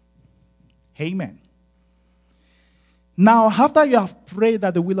 Amen. Now, after you have prayed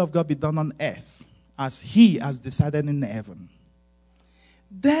that the will of God be done on earth, as he has decided in heaven,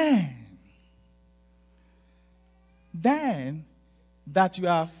 then that you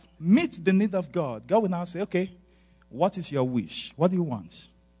have met the need of God, God will now say, okay, what is your wish? What do you want?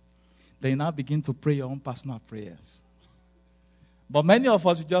 Then you now begin to pray your own personal prayers. But many of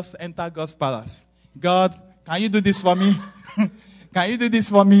us just enter God's palace. God, can you do this for me? Can you do this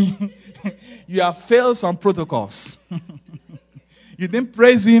for me? You have failed some protocols. You didn't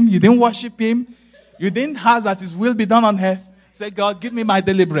praise him. You didn't worship him. You didn't ask that his will be done on earth. Say, God, give me my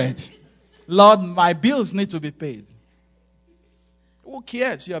daily bread. Lord, my bills need to be paid. Who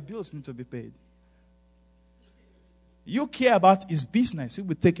cares? Your bills need to be paid. You care about his business. He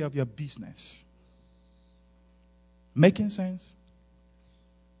will take care of your business. Making sense?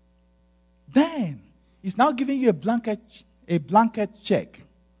 Then, he's now giving you a blanket check.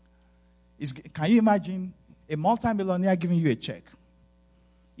 Can you imagine a multimillionaire giving you a check?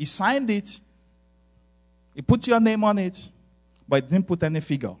 He signed it. He put your name on it, but he didn't put any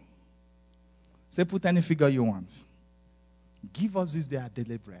figure. Say, put any figure you want. Give us this day our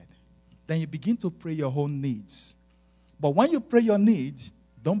daily bread. Then you begin to pray your own needs. But when you pray your needs,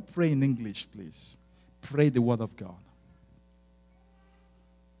 don't pray in English, please. Pray the word of God.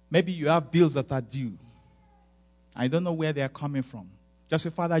 Maybe you have bills that are due. I don't know where they are coming from. Just say,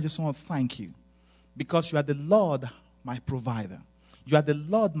 Father, I just want to thank you. Because you are the Lord, my provider. You are the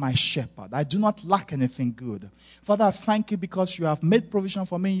Lord, my shepherd. I do not lack anything good. Father, I thank you because you have made provision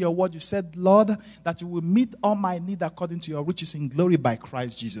for me in your word. You said, Lord, that you will meet all my need according to your riches in glory by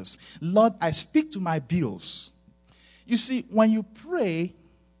Christ Jesus. Lord, I speak to my bills. You see, when you pray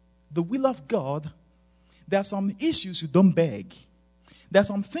the will of God, there are some issues you don't beg. There are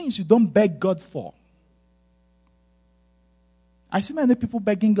some things you don't beg God for. I see many people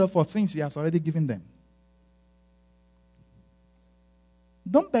begging God for things he has already given them.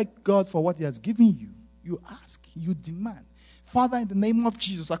 Don't beg God for what he has given you. You ask, you demand. Father, in the name of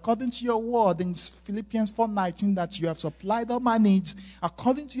Jesus, according to your word in Philippians 4:19, that you have supplied all my needs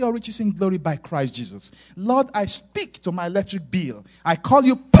according to your riches in glory by Christ Jesus. Lord, I speak to my electric bill. I call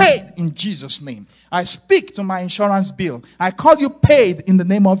you paid in Jesus' name. I speak to my insurance bill. I call you paid in the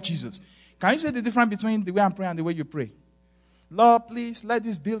name of Jesus. Can you see the difference between the way I'm praying and the way you pray? Lord, please let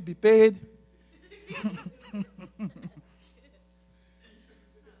this bill be paid.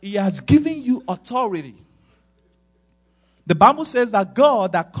 He has given you authority. The Bible says that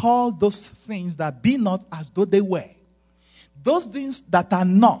God that called those things that be not as though they were. Those things that are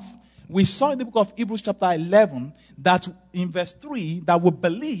not. We saw in the book of Hebrews chapter 11 that in verse 3 that we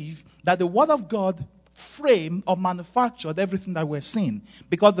believe that the word of God framed or manufactured everything that we're seeing.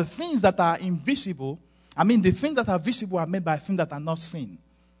 Because the things that are invisible, the things that are visible are made by things that are not seen.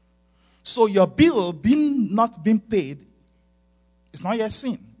 So your bill not being paid, it's not yet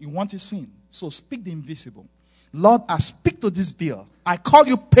seen. You want it seen. So speak the invisible. Lord, I speak to this bill. I call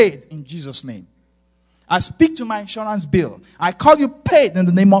you paid in Jesus' name. I speak to my insurance bill. I call you paid in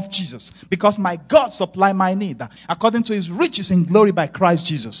the name of Jesus. Because my God supply my need according to his riches in glory by Christ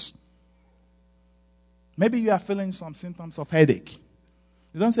Jesus. Maybe you are feeling some symptoms of headache.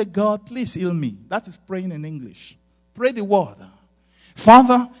 You don't say, God, please heal me. That is praying in English. Pray the word.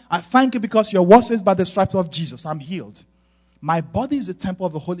 Father, I thank you because your word says by the stripes of Jesus, I'm healed. My body is the temple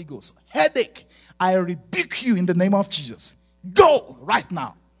of the Holy Ghost. Headache, I rebuke you in the name of Jesus. Go right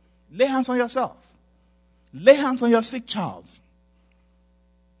now. Lay hands on yourself. Lay hands on your sick child.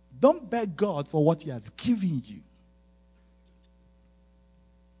 Don't beg God for what he has given you.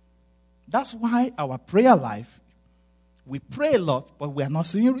 That's why our prayer life, we pray a lot, but we are not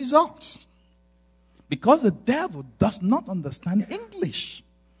seeing results. Because the devil does not understand English.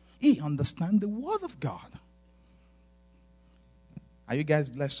 He understands the word of God. Are you guys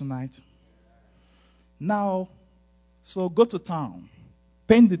blessed tonight? Now, so go to town.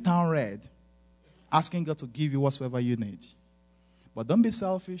 Paint the town red. Asking God to give you whatsoever you need. But don't be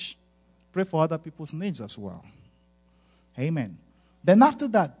selfish. Pray for other people's needs as well. Amen. Then after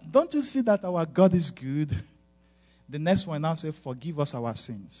that, don't you see that our God is good? The next one now says, forgive us our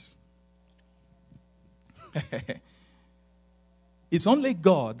sins. It's only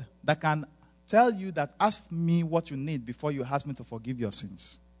God that can tell you that ask me what you need before you ask me to forgive your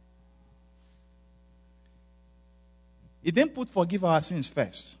sins. He didn't put forgive our sins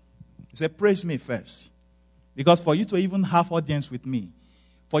first. He said praise me first. Because for you to even have audience with me,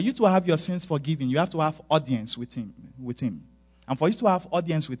 for you to have your sins forgiven, you have to have audience with him. And for you to have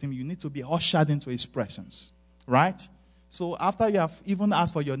audience with him, you need to be ushered into his presence. Right? So after you have even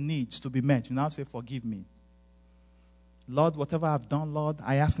asked for your needs to be met, you now say, forgive me. Lord, whatever I've done, Lord,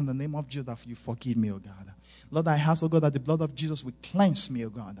 I ask in the name of Jesus that you forgive me, O God. Lord, I ask, O God, that the blood of Jesus will cleanse me, O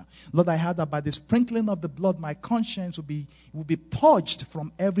God. Lord, I heard that by the sprinkling of the blood, my conscience will be purged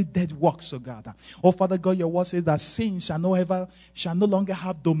from every dead works, O God. Oh, Father God, your word says that sin shall no longer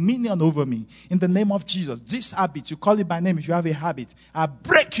have dominion over me. In the name of Jesus, this habit, you call it by name if you have a habit, I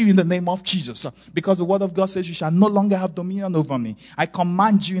break you in the name of Jesus. Because the word of God says you shall no longer have dominion over me. I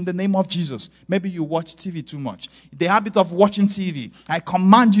command you in the name of Jesus. Maybe you watch TV too much. The habit of watching TV, I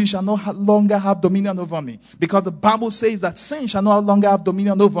command you shall no longer have dominion over me. Because the Bible says that sin shall no longer have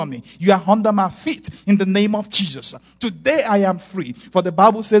dominion over me. You are under my feet in the name of Jesus. Today I am free. For the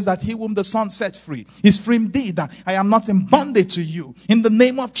Bible says that he whom the Son set free is free indeed. I am not in bondage to you. In the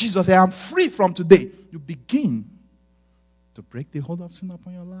name of Jesus, I am free from today. You begin to break the hold of sin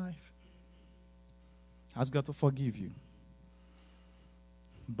upon your life. Ask God to forgive you.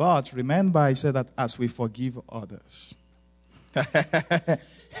 But remember, I said that as we forgive others.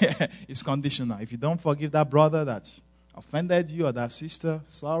 It's conditional. If you don't forgive that brother that offended you or that sister,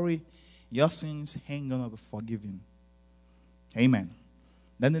 sorry, your sins ain't going to be forgiven. Amen.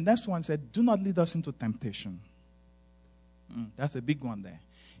 Then the next one said, do not lead us into temptation. That's a big one there.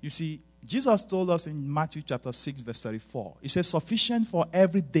 You see, Jesus told us in Matthew chapter 6, verse 34, he says, sufficient for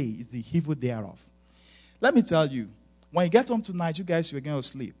every day is the evil thereof. Let me tell you, when you get home tonight, you guys, you're going to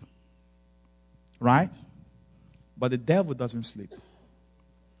sleep. Right? But the devil doesn't sleep.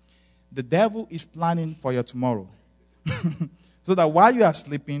 The devil is planning for your tomorrow. So that while you are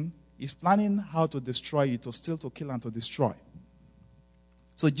sleeping, he's planning how to destroy you, to steal, to kill, and to destroy.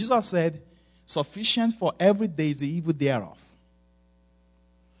 So Jesus said, sufficient for every day is the evil thereof.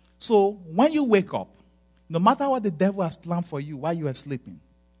 So when you wake up, no matter what the devil has planned for you while you are sleeping,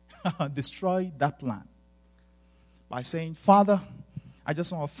 destroy that plan. By saying, Father, I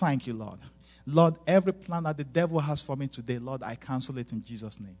just want to thank you, Lord. Lord, every plan that the devil has for me today, Lord, I cancel it in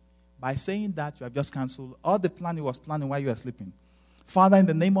Jesus' name. By saying that, you have just canceled all the plan he was planning while you were sleeping. Father, in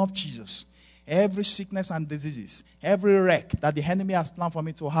the name of Jesus, every sickness and diseases, every wreck that the enemy has planned for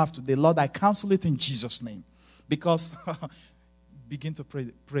me to have today, Lord, I cancel it in Jesus' name. Because, begin to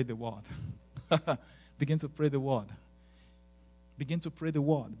pray the word. Begin to pray the word. Begin to pray the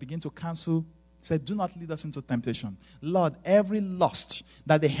word. Begin to cancel. Said, do not lead us into temptation. Lord, every lust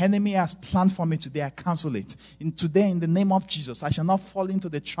that the enemy has planned for me today, I cancel it. Today, in the name of Jesus, I shall not fall into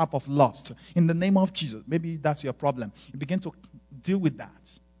the trap of lust. In the name of Jesus. Maybe that's your problem. You begin to deal with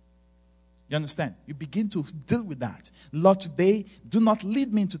that. You understand? You begin to deal with that. Lord, today, do not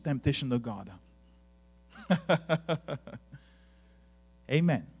lead me into temptation, O God.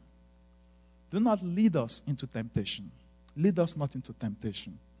 Amen. Do not lead us into temptation. Lead us not into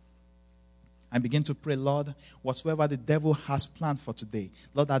temptation. And begin to pray, Lord, whatsoever the devil has planned for today,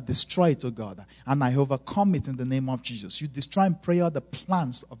 Lord, I destroy it, O God, and I overcome it in the name of Jesus. You destroy in prayer the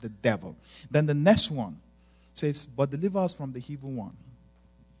plans of the devil. Then the next one says, but deliver us from the evil one.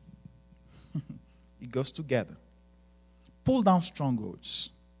 It goes together. Pull down strongholds.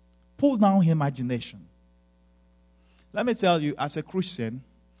 Pull down imagination. Let me tell you, as a Christian,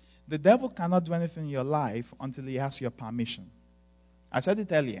 the devil cannot do anything in your life until he has your permission. I said it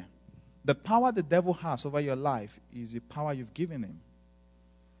earlier. The power the devil has over your life is the power you've given him.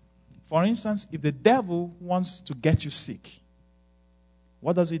 For instance, if the devil wants to get you sick,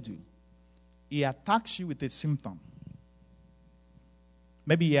 what does he do? He attacks you with a symptom.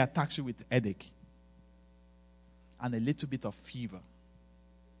 Maybe he attacks you with headache and a little bit of fever.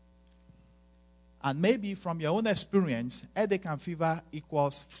 And maybe from your own experience, headache and fever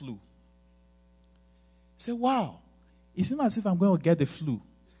equals flu. Say, wow, it seems as if I'm going to get the flu.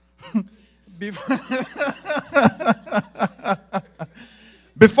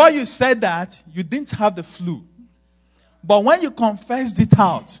 Before you said that, you didn't have the flu. But when you confessed it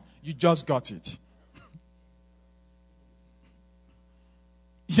out, you just got it.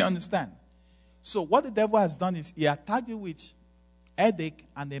 You understand? So what the devil has done is he attacked you with headache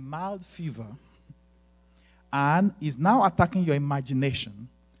and a mild fever. And is now attacking your imagination.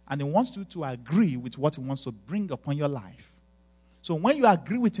 And he wants you to agree with what he wants to bring upon your life. So when you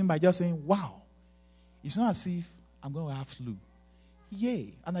agree with him by just saying, wow, it's not as if I'm going to have flu.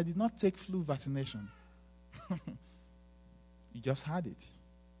 Yay. And I did not take flu vaccination. You just had it.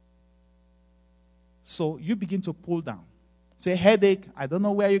 So you begin to pull down. Say, headache, I don't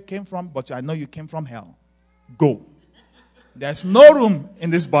know where you came from, but I know you came from hell. Go. There's no room in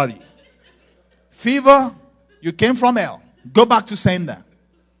this body. Fever, you came from hell. Go back to sender.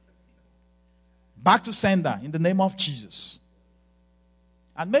 Back to sender in the name of Jesus.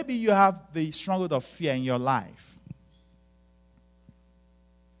 And maybe you have the stronghold of fear in your life.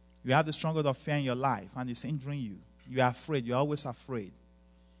 You have the stronghold of fear in your life and it's hindering you. You are afraid. You're always afraid.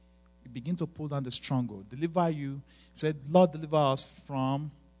 You begin to pull down the stronghold. Deliver you. Say, Lord, deliver us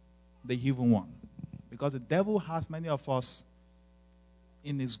from the evil one. Because the devil has many of us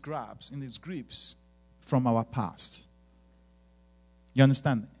in his grips from our past. You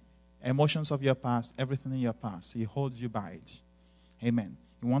understand? Emotions of your past, everything in your past. He holds you by it. Amen.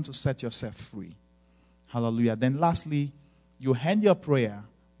 You want to set yourself free. Hallelujah. Then lastly, you end your prayer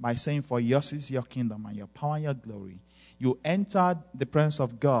by saying, for yours is your kingdom and your power and your glory. You enter the presence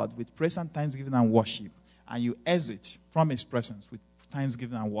of God with praise and thanksgiving and worship. And you exit from his presence with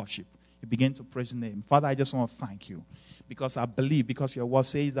thanksgiving and worship. You begin to praise his name. Father, I just want to thank you. Because I believe, because your word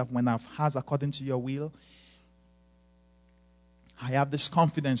says that when I've asked according to your will, I have this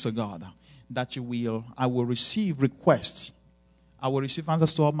confidence, O God, that I will receive requests. I will receive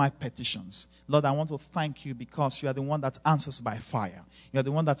answers to all my petitions. Lord, I want to thank you because you are the one that answers by fire. You are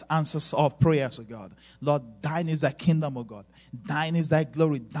the one that answers all prayers, O God. Lord, thine is thy kingdom, O God. Thine is thy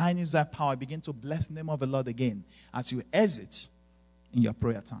glory. Thine is thy power. Begin to bless the name of the Lord again as you exit in your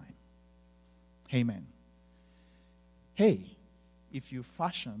prayer time. Amen. Hey, if you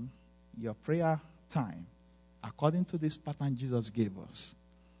fashion your prayer time according to this pattern Jesus gave us,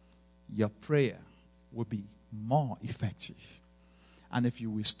 your prayer will be more effective. And if you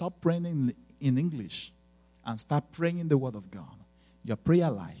will stop praying in English and start praying in the Word of God, your prayer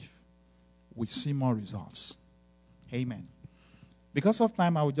life will see more results. Amen. Because of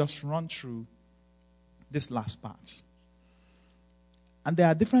time, I will just run through this last part. And there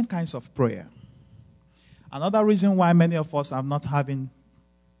are different kinds of prayer. Another reason why many of us are not having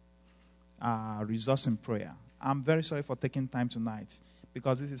results in prayer. I'm very sorry for taking time tonight,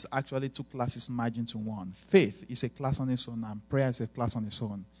 because this is actually 2 classes merged into one. Faith is a class on its own, and prayer is a class on its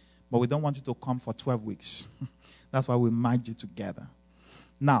own. But we don't want you to come for 12 weeks. That's why we merged it together.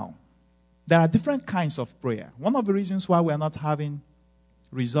 Now, there are different kinds of prayer. One of the reasons why we are not having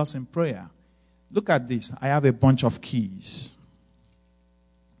results in prayer, look at this. I have a bunch of keys.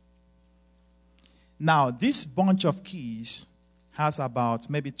 Now, this bunch of keys has about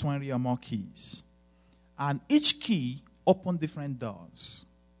maybe 20 or more keys. And each key opens different doors.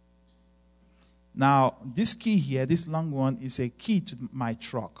 Now, this key here, this long one, is a key to my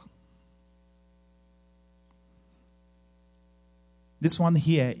truck. This one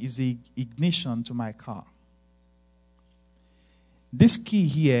here is the ignition to my car. This key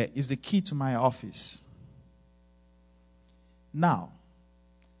here is the key to my office. Now,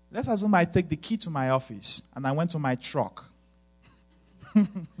 let's assume I take the key to my office and I went to my truck.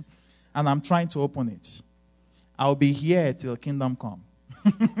 And I'm trying to open it. I'll be here till kingdom come.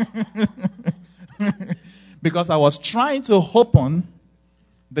 Because I was trying to open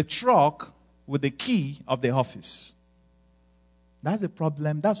the truck with the key of the office. That's the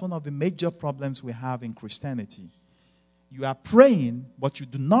problem. That's one of the major problems we have in Christianity. You are praying, but you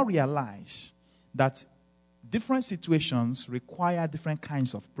do not realize that different situations require different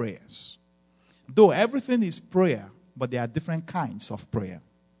kinds of prayers. Though everything is prayer, but there are different kinds of prayer.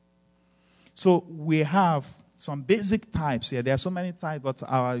 So we have some basic types here. There are so many types, but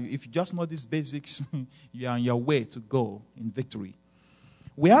if you just know these basics, you are on your way to go in victory.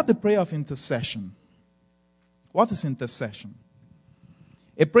 We have the prayer of intercession. What is intercession?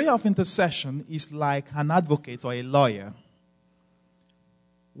 A prayer of intercession is like an advocate or a lawyer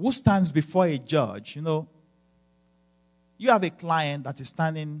who stands before a judge, you have a client that is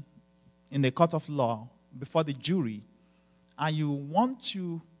standing in the court of law before the jury, and you want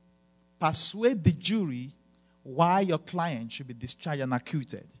to persuade the jury why your client should be discharged and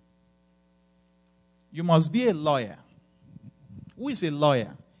acquitted. You must be a lawyer. Who is a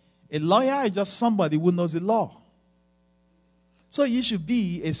lawyer? A lawyer is just somebody who knows the law. So you should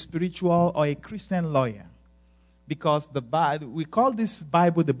be a spiritual or a Christian lawyer, because we call this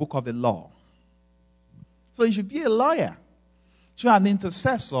Bible the book of the law. So you should be a lawyer. So an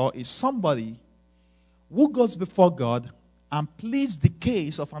intercessor is somebody who goes before God and pleads the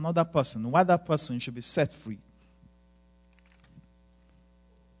case of another person, why that person should be set free.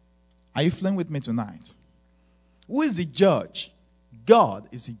 Are you flowing with me tonight? Who is the judge? God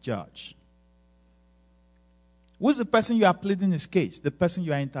is the judge. Who is the person you are pleading his case? The person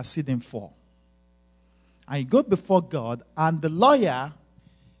you are interceding for. And you go before God, and the lawyer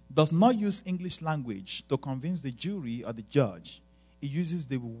does not use English language to convince the jury or the judge. He uses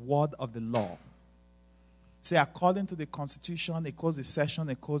the word of the law. Say, according to the Constitution, it quotes the section,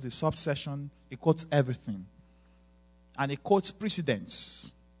 it quotes the subsection, it quotes everything. And it quotes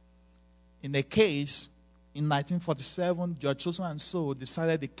precedents. In a case, in 1947, Judge so-and-so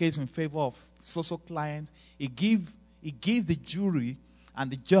decided the case in favor of so-so client. He gave the jury and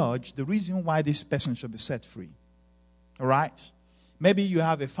the judge the reason why this person should be set free. All right? Maybe you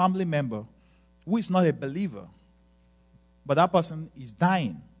have a family member who is not a believer, but that person is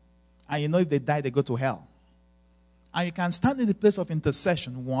dying. And if they die, they go to hell. And you can stand in the place of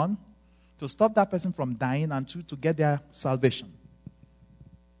intercession, 1, to stop that person from dying, and 2, to get their salvation.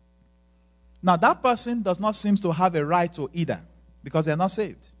 Now, that person does not seem to have a right to either, because they're not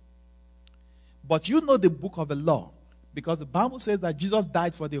saved. But you know the book of the law, because the Bible says that Jesus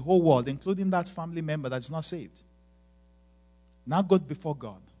died for the whole world, including that family member that is not saved. Now go before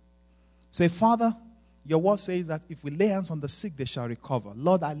God. Say, Father, your word says that if we lay hands on the sick, they shall recover.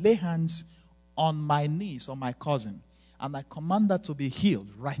 Lord, I lay hands on my niece or my cousin, and I command her to be healed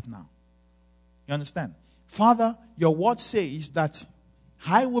right now. You understand? Father, your word says that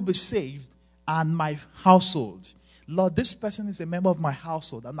I will be saved and my household. Lord, this person is a member of my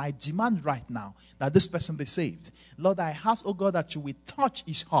household, and I demand right now that this person be saved. Lord, I ask, oh God, that you will touch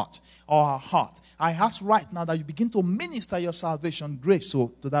his heart or her heart. I ask right now that you begin to minister your salvation grace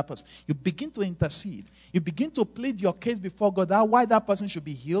to that person. You begin to intercede. You begin to plead your case before God, that why that person should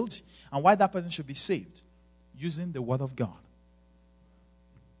be healed and why that person should be saved, using the word of God.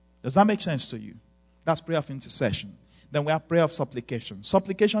 Does that make sense to you? That's prayer of intercession. Then we have prayer of supplication.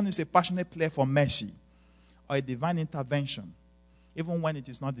 Supplication is a passionate prayer for mercy or a divine intervention, even when it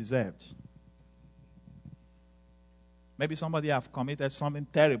is not deserved. Maybe somebody have committed something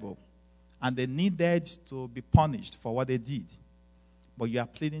terrible and they needed to be punished for what they did, but you are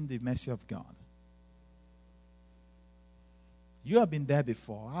pleading the mercy of God. You have been there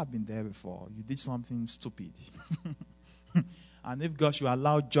before. I have been there before. You did something stupid. And if God should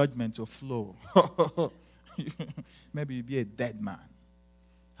allow judgment to flow, maybe you'll be a dead man.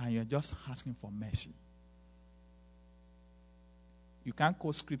 And you're just asking for mercy. You can't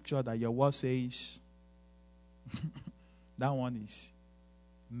quote scripture that your word says, that one is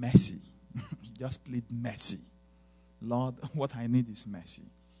mercy. Just plead mercy. Lord, what I need is mercy.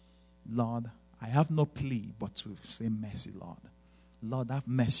 Lord, I have no plea but to say mercy, Lord. Lord, have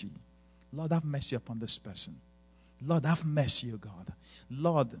mercy. Lord, have mercy upon this person. Lord, have mercy, O God.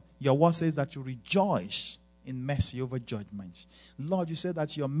 Lord, your word says that you rejoice in mercy over judgment. Lord, you said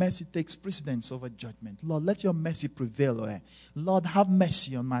that your mercy takes precedence over judgment. Lord, let your mercy prevail. Lord, have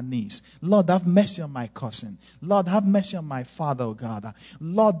mercy on my niece. Lord, have mercy on my cousin. Lord, have mercy on my father, oh God.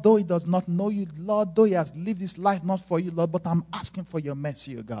 Lord, though he does not know you, Lord, though he has lived his life not for you, Lord, but I'm asking for your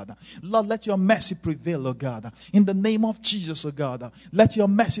mercy, oh God. Lord, let your mercy prevail, oh God. In the name of Jesus, oh God, let your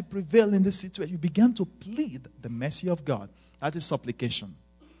mercy prevail in this situation. You begin to plead the mercy of God. That is supplication.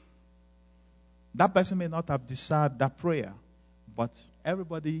 That person may not have deserved that prayer, but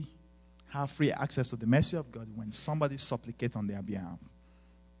everybody have free access to the mercy of God when somebody supplicates on their behalf.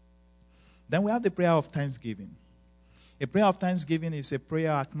 Then we have the prayer of thanksgiving. A prayer of thanksgiving is a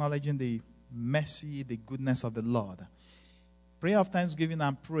prayer acknowledging the mercy, the goodness of the Lord. Prayer of thanksgiving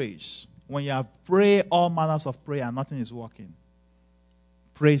and praise. When you have prayed all manners of prayer and nothing is working,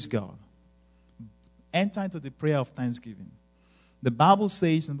 praise God. Enter into the prayer of thanksgiving. The Bible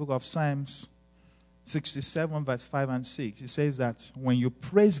says in the book of Psalms 67 verse 5 and 6, it says that when you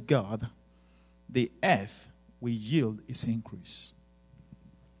praise God, the earth will yield its increase.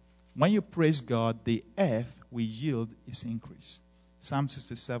 When you praise God, the earth will yield its increase. Psalm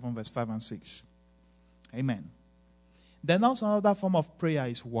 67 verse 5 and 6. Amen. Then also another form of prayer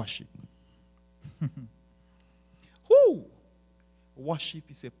is worship. Woo! Worship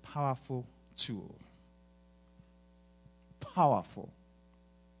is a powerful tool. Powerful.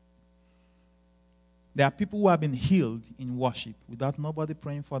 There are people who have been healed in worship without nobody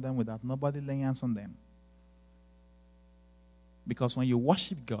praying for them, without nobody laying hands on them. Because when you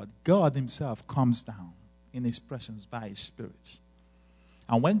worship God, God himself comes down in his presence by his Spirit.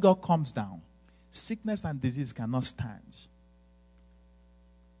 And when God comes down, sickness and disease cannot stand.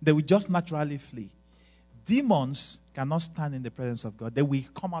 They will just naturally flee. Demons cannot stand in the presence of God. They will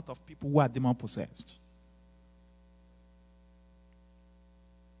come out of people who are demon-possessed.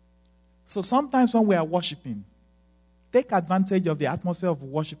 So sometimes when we are worshiping, take advantage of the atmosphere of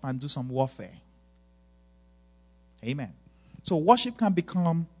worship and do some warfare. Amen. So worship can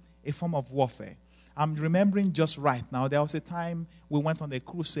become a form of warfare. I'm remembering just right now, there was a time we went on a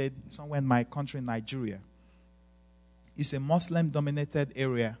crusade somewhere in my country, Nigeria. It's a Muslim-dominated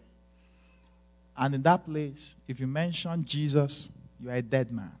area. And in that place, if you mention Jesus, you are a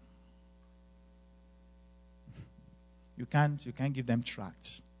dead man. You can't give them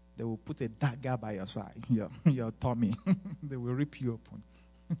tracts. They will put a dagger by your side, your tummy. They will rip you open.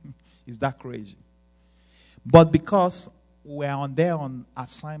 Is that crazy? But because we are on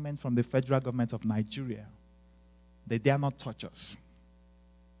assignment from the federal government of Nigeria, they dare not touch us.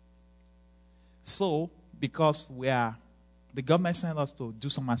 So, because the government sent us to do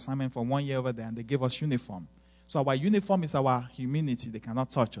some assignment for 1 year over there, and they gave us uniform. So our uniform is our immunity. They cannot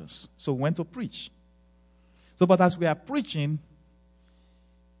touch us. So we went to preach. So, but as we are preaching,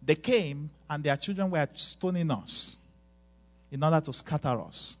 they came and their children were stoning us in order to scatter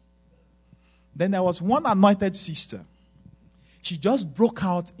us. Then there was one anointed sister. She just broke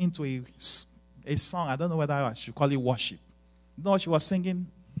out into a song. I don't know whether I should call it worship. You know what she was singing?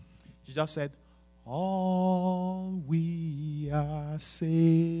 She just said, all we are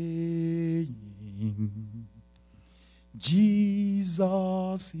saying,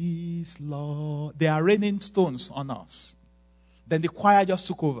 Jesus is Lord. They are raining stones on us. Then the choir just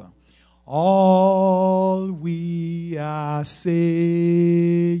took over. All we are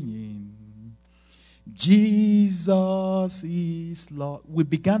saying, Jesus is Lord. We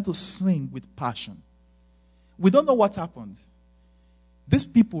began to sing with passion. We don't know what happened. These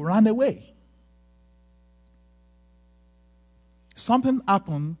people ran away. Something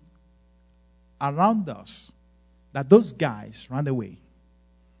happened around us that those guys ran away.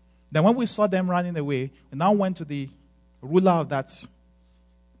 Then when we saw them running away, we now went to the ruler of that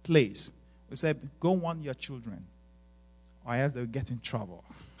place. We said, go warn your children, or else they'll get in trouble.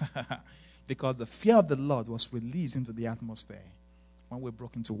 Because the fear of the Lord was released into the atmosphere when we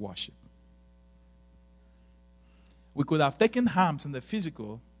broke into worship. We could have taken arms in the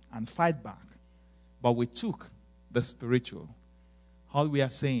physical and fight back, but we took the spiritual. All we are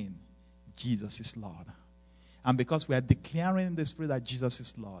saying, Jesus is Lord. And because we are declaring in the spirit that Jesus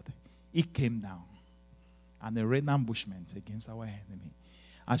is Lord, He came down and they rained ambushment against our enemy.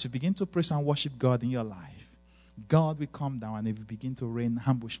 As you begin to praise and worship God in your life, God will come down and He will begin to rain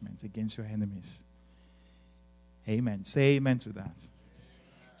ambushment against your enemies. Amen. Say amen to that.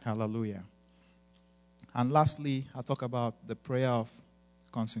 Hallelujah. And lastly, I'll talk about the prayer of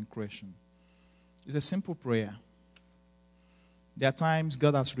consecration. It's a simple prayer. There are times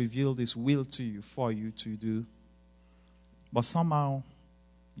God has revealed His will to you, for you to do, but somehow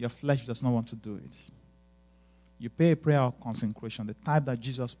your flesh does not want to do it. You pray a prayer of consecration, the type that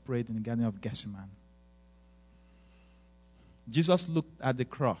Jesus prayed in the Garden of Gethsemane. Jesus looked at the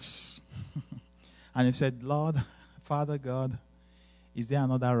cross and He said, Lord, Father God, is there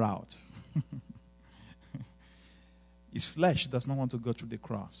another route? His flesh does not want to go through the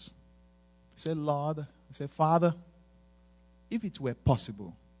cross. He said, Lord, he said, Father, if it were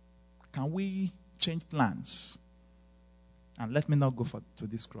possible, can we change plans and let me not go to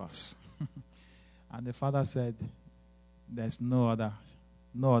this cross? And the Father said, there's no other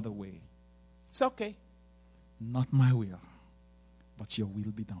way. It's okay. Not my will, but your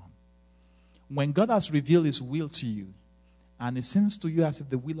will be done. When God has revealed His will to you, and it seems to you as if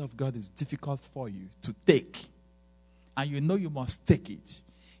the will of God is difficult for you to take, and you know you must take it,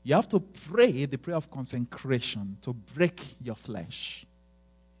 you have to pray the prayer of consecration to break your flesh.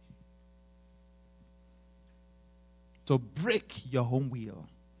 To break your own will,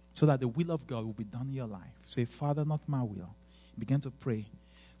 so that the will of God will be done in your life. Say, Father, not my will. Begin to pray.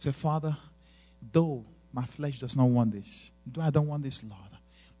 Say, Father, though my flesh does not want this, though I don't want this, Lord,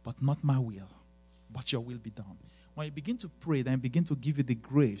 but not my will, but your will be done. When you begin to pray, then begin to give you the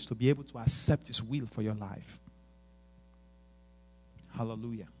grace to be able to accept His will for your life.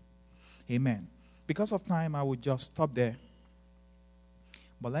 Hallelujah. Amen. because of time, I would just stop there.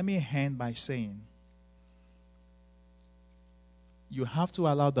 But let me end by saying, you have to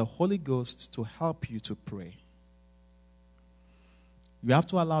allow the Holy Ghost to help you to pray. You have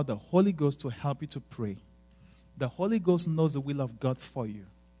to allow the Holy Ghost to help you to pray. The Holy Ghost knows the will of God for you.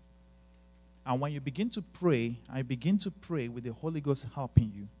 And when you begin to pray, I begin to pray with the Holy Ghost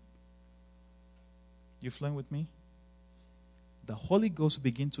helping you. You flowing with me? The Holy Ghost will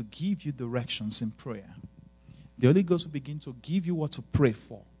begin to give you directions in prayer. The Holy Ghost will begin to give you what to pray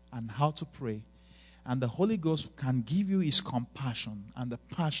for and how to pray. And the Holy Ghost can give you his compassion and the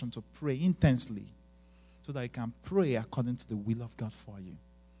passion to pray intensely so that you can pray according to the will of God for you.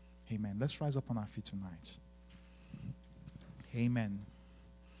 Amen. Let's rise up on our feet tonight. Amen.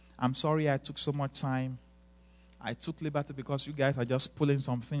 I'm sorry I took so much time. I took liberty because you guys are just pulling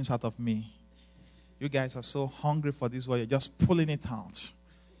some things out of me. You guys are so hungry for this word. You're just pulling it out.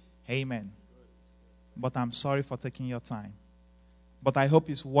 Amen. But I'm sorry for taking your time. But I hope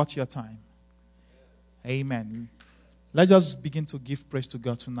it's worth your time. Amen. Let's just begin to give praise to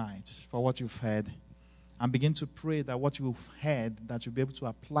God tonight for what you've heard. And begin to pray that what you've heard, that you'll be able to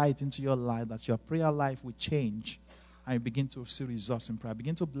apply it into your life, that your prayer life will change. And you begin to see results in prayer.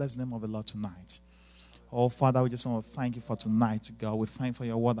 Begin to bless the name of the Lord tonight. Oh, Father, we just want to thank you for tonight, God. We thank you for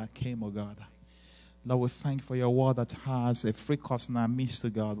your word that came, oh God. Lord, we thank you for your word that has a free course in our midst, oh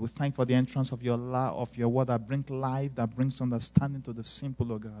God. We thank you for the entrance of your word that brings life, that brings understanding to the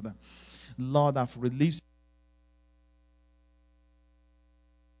simple, oh God. Lord, I've released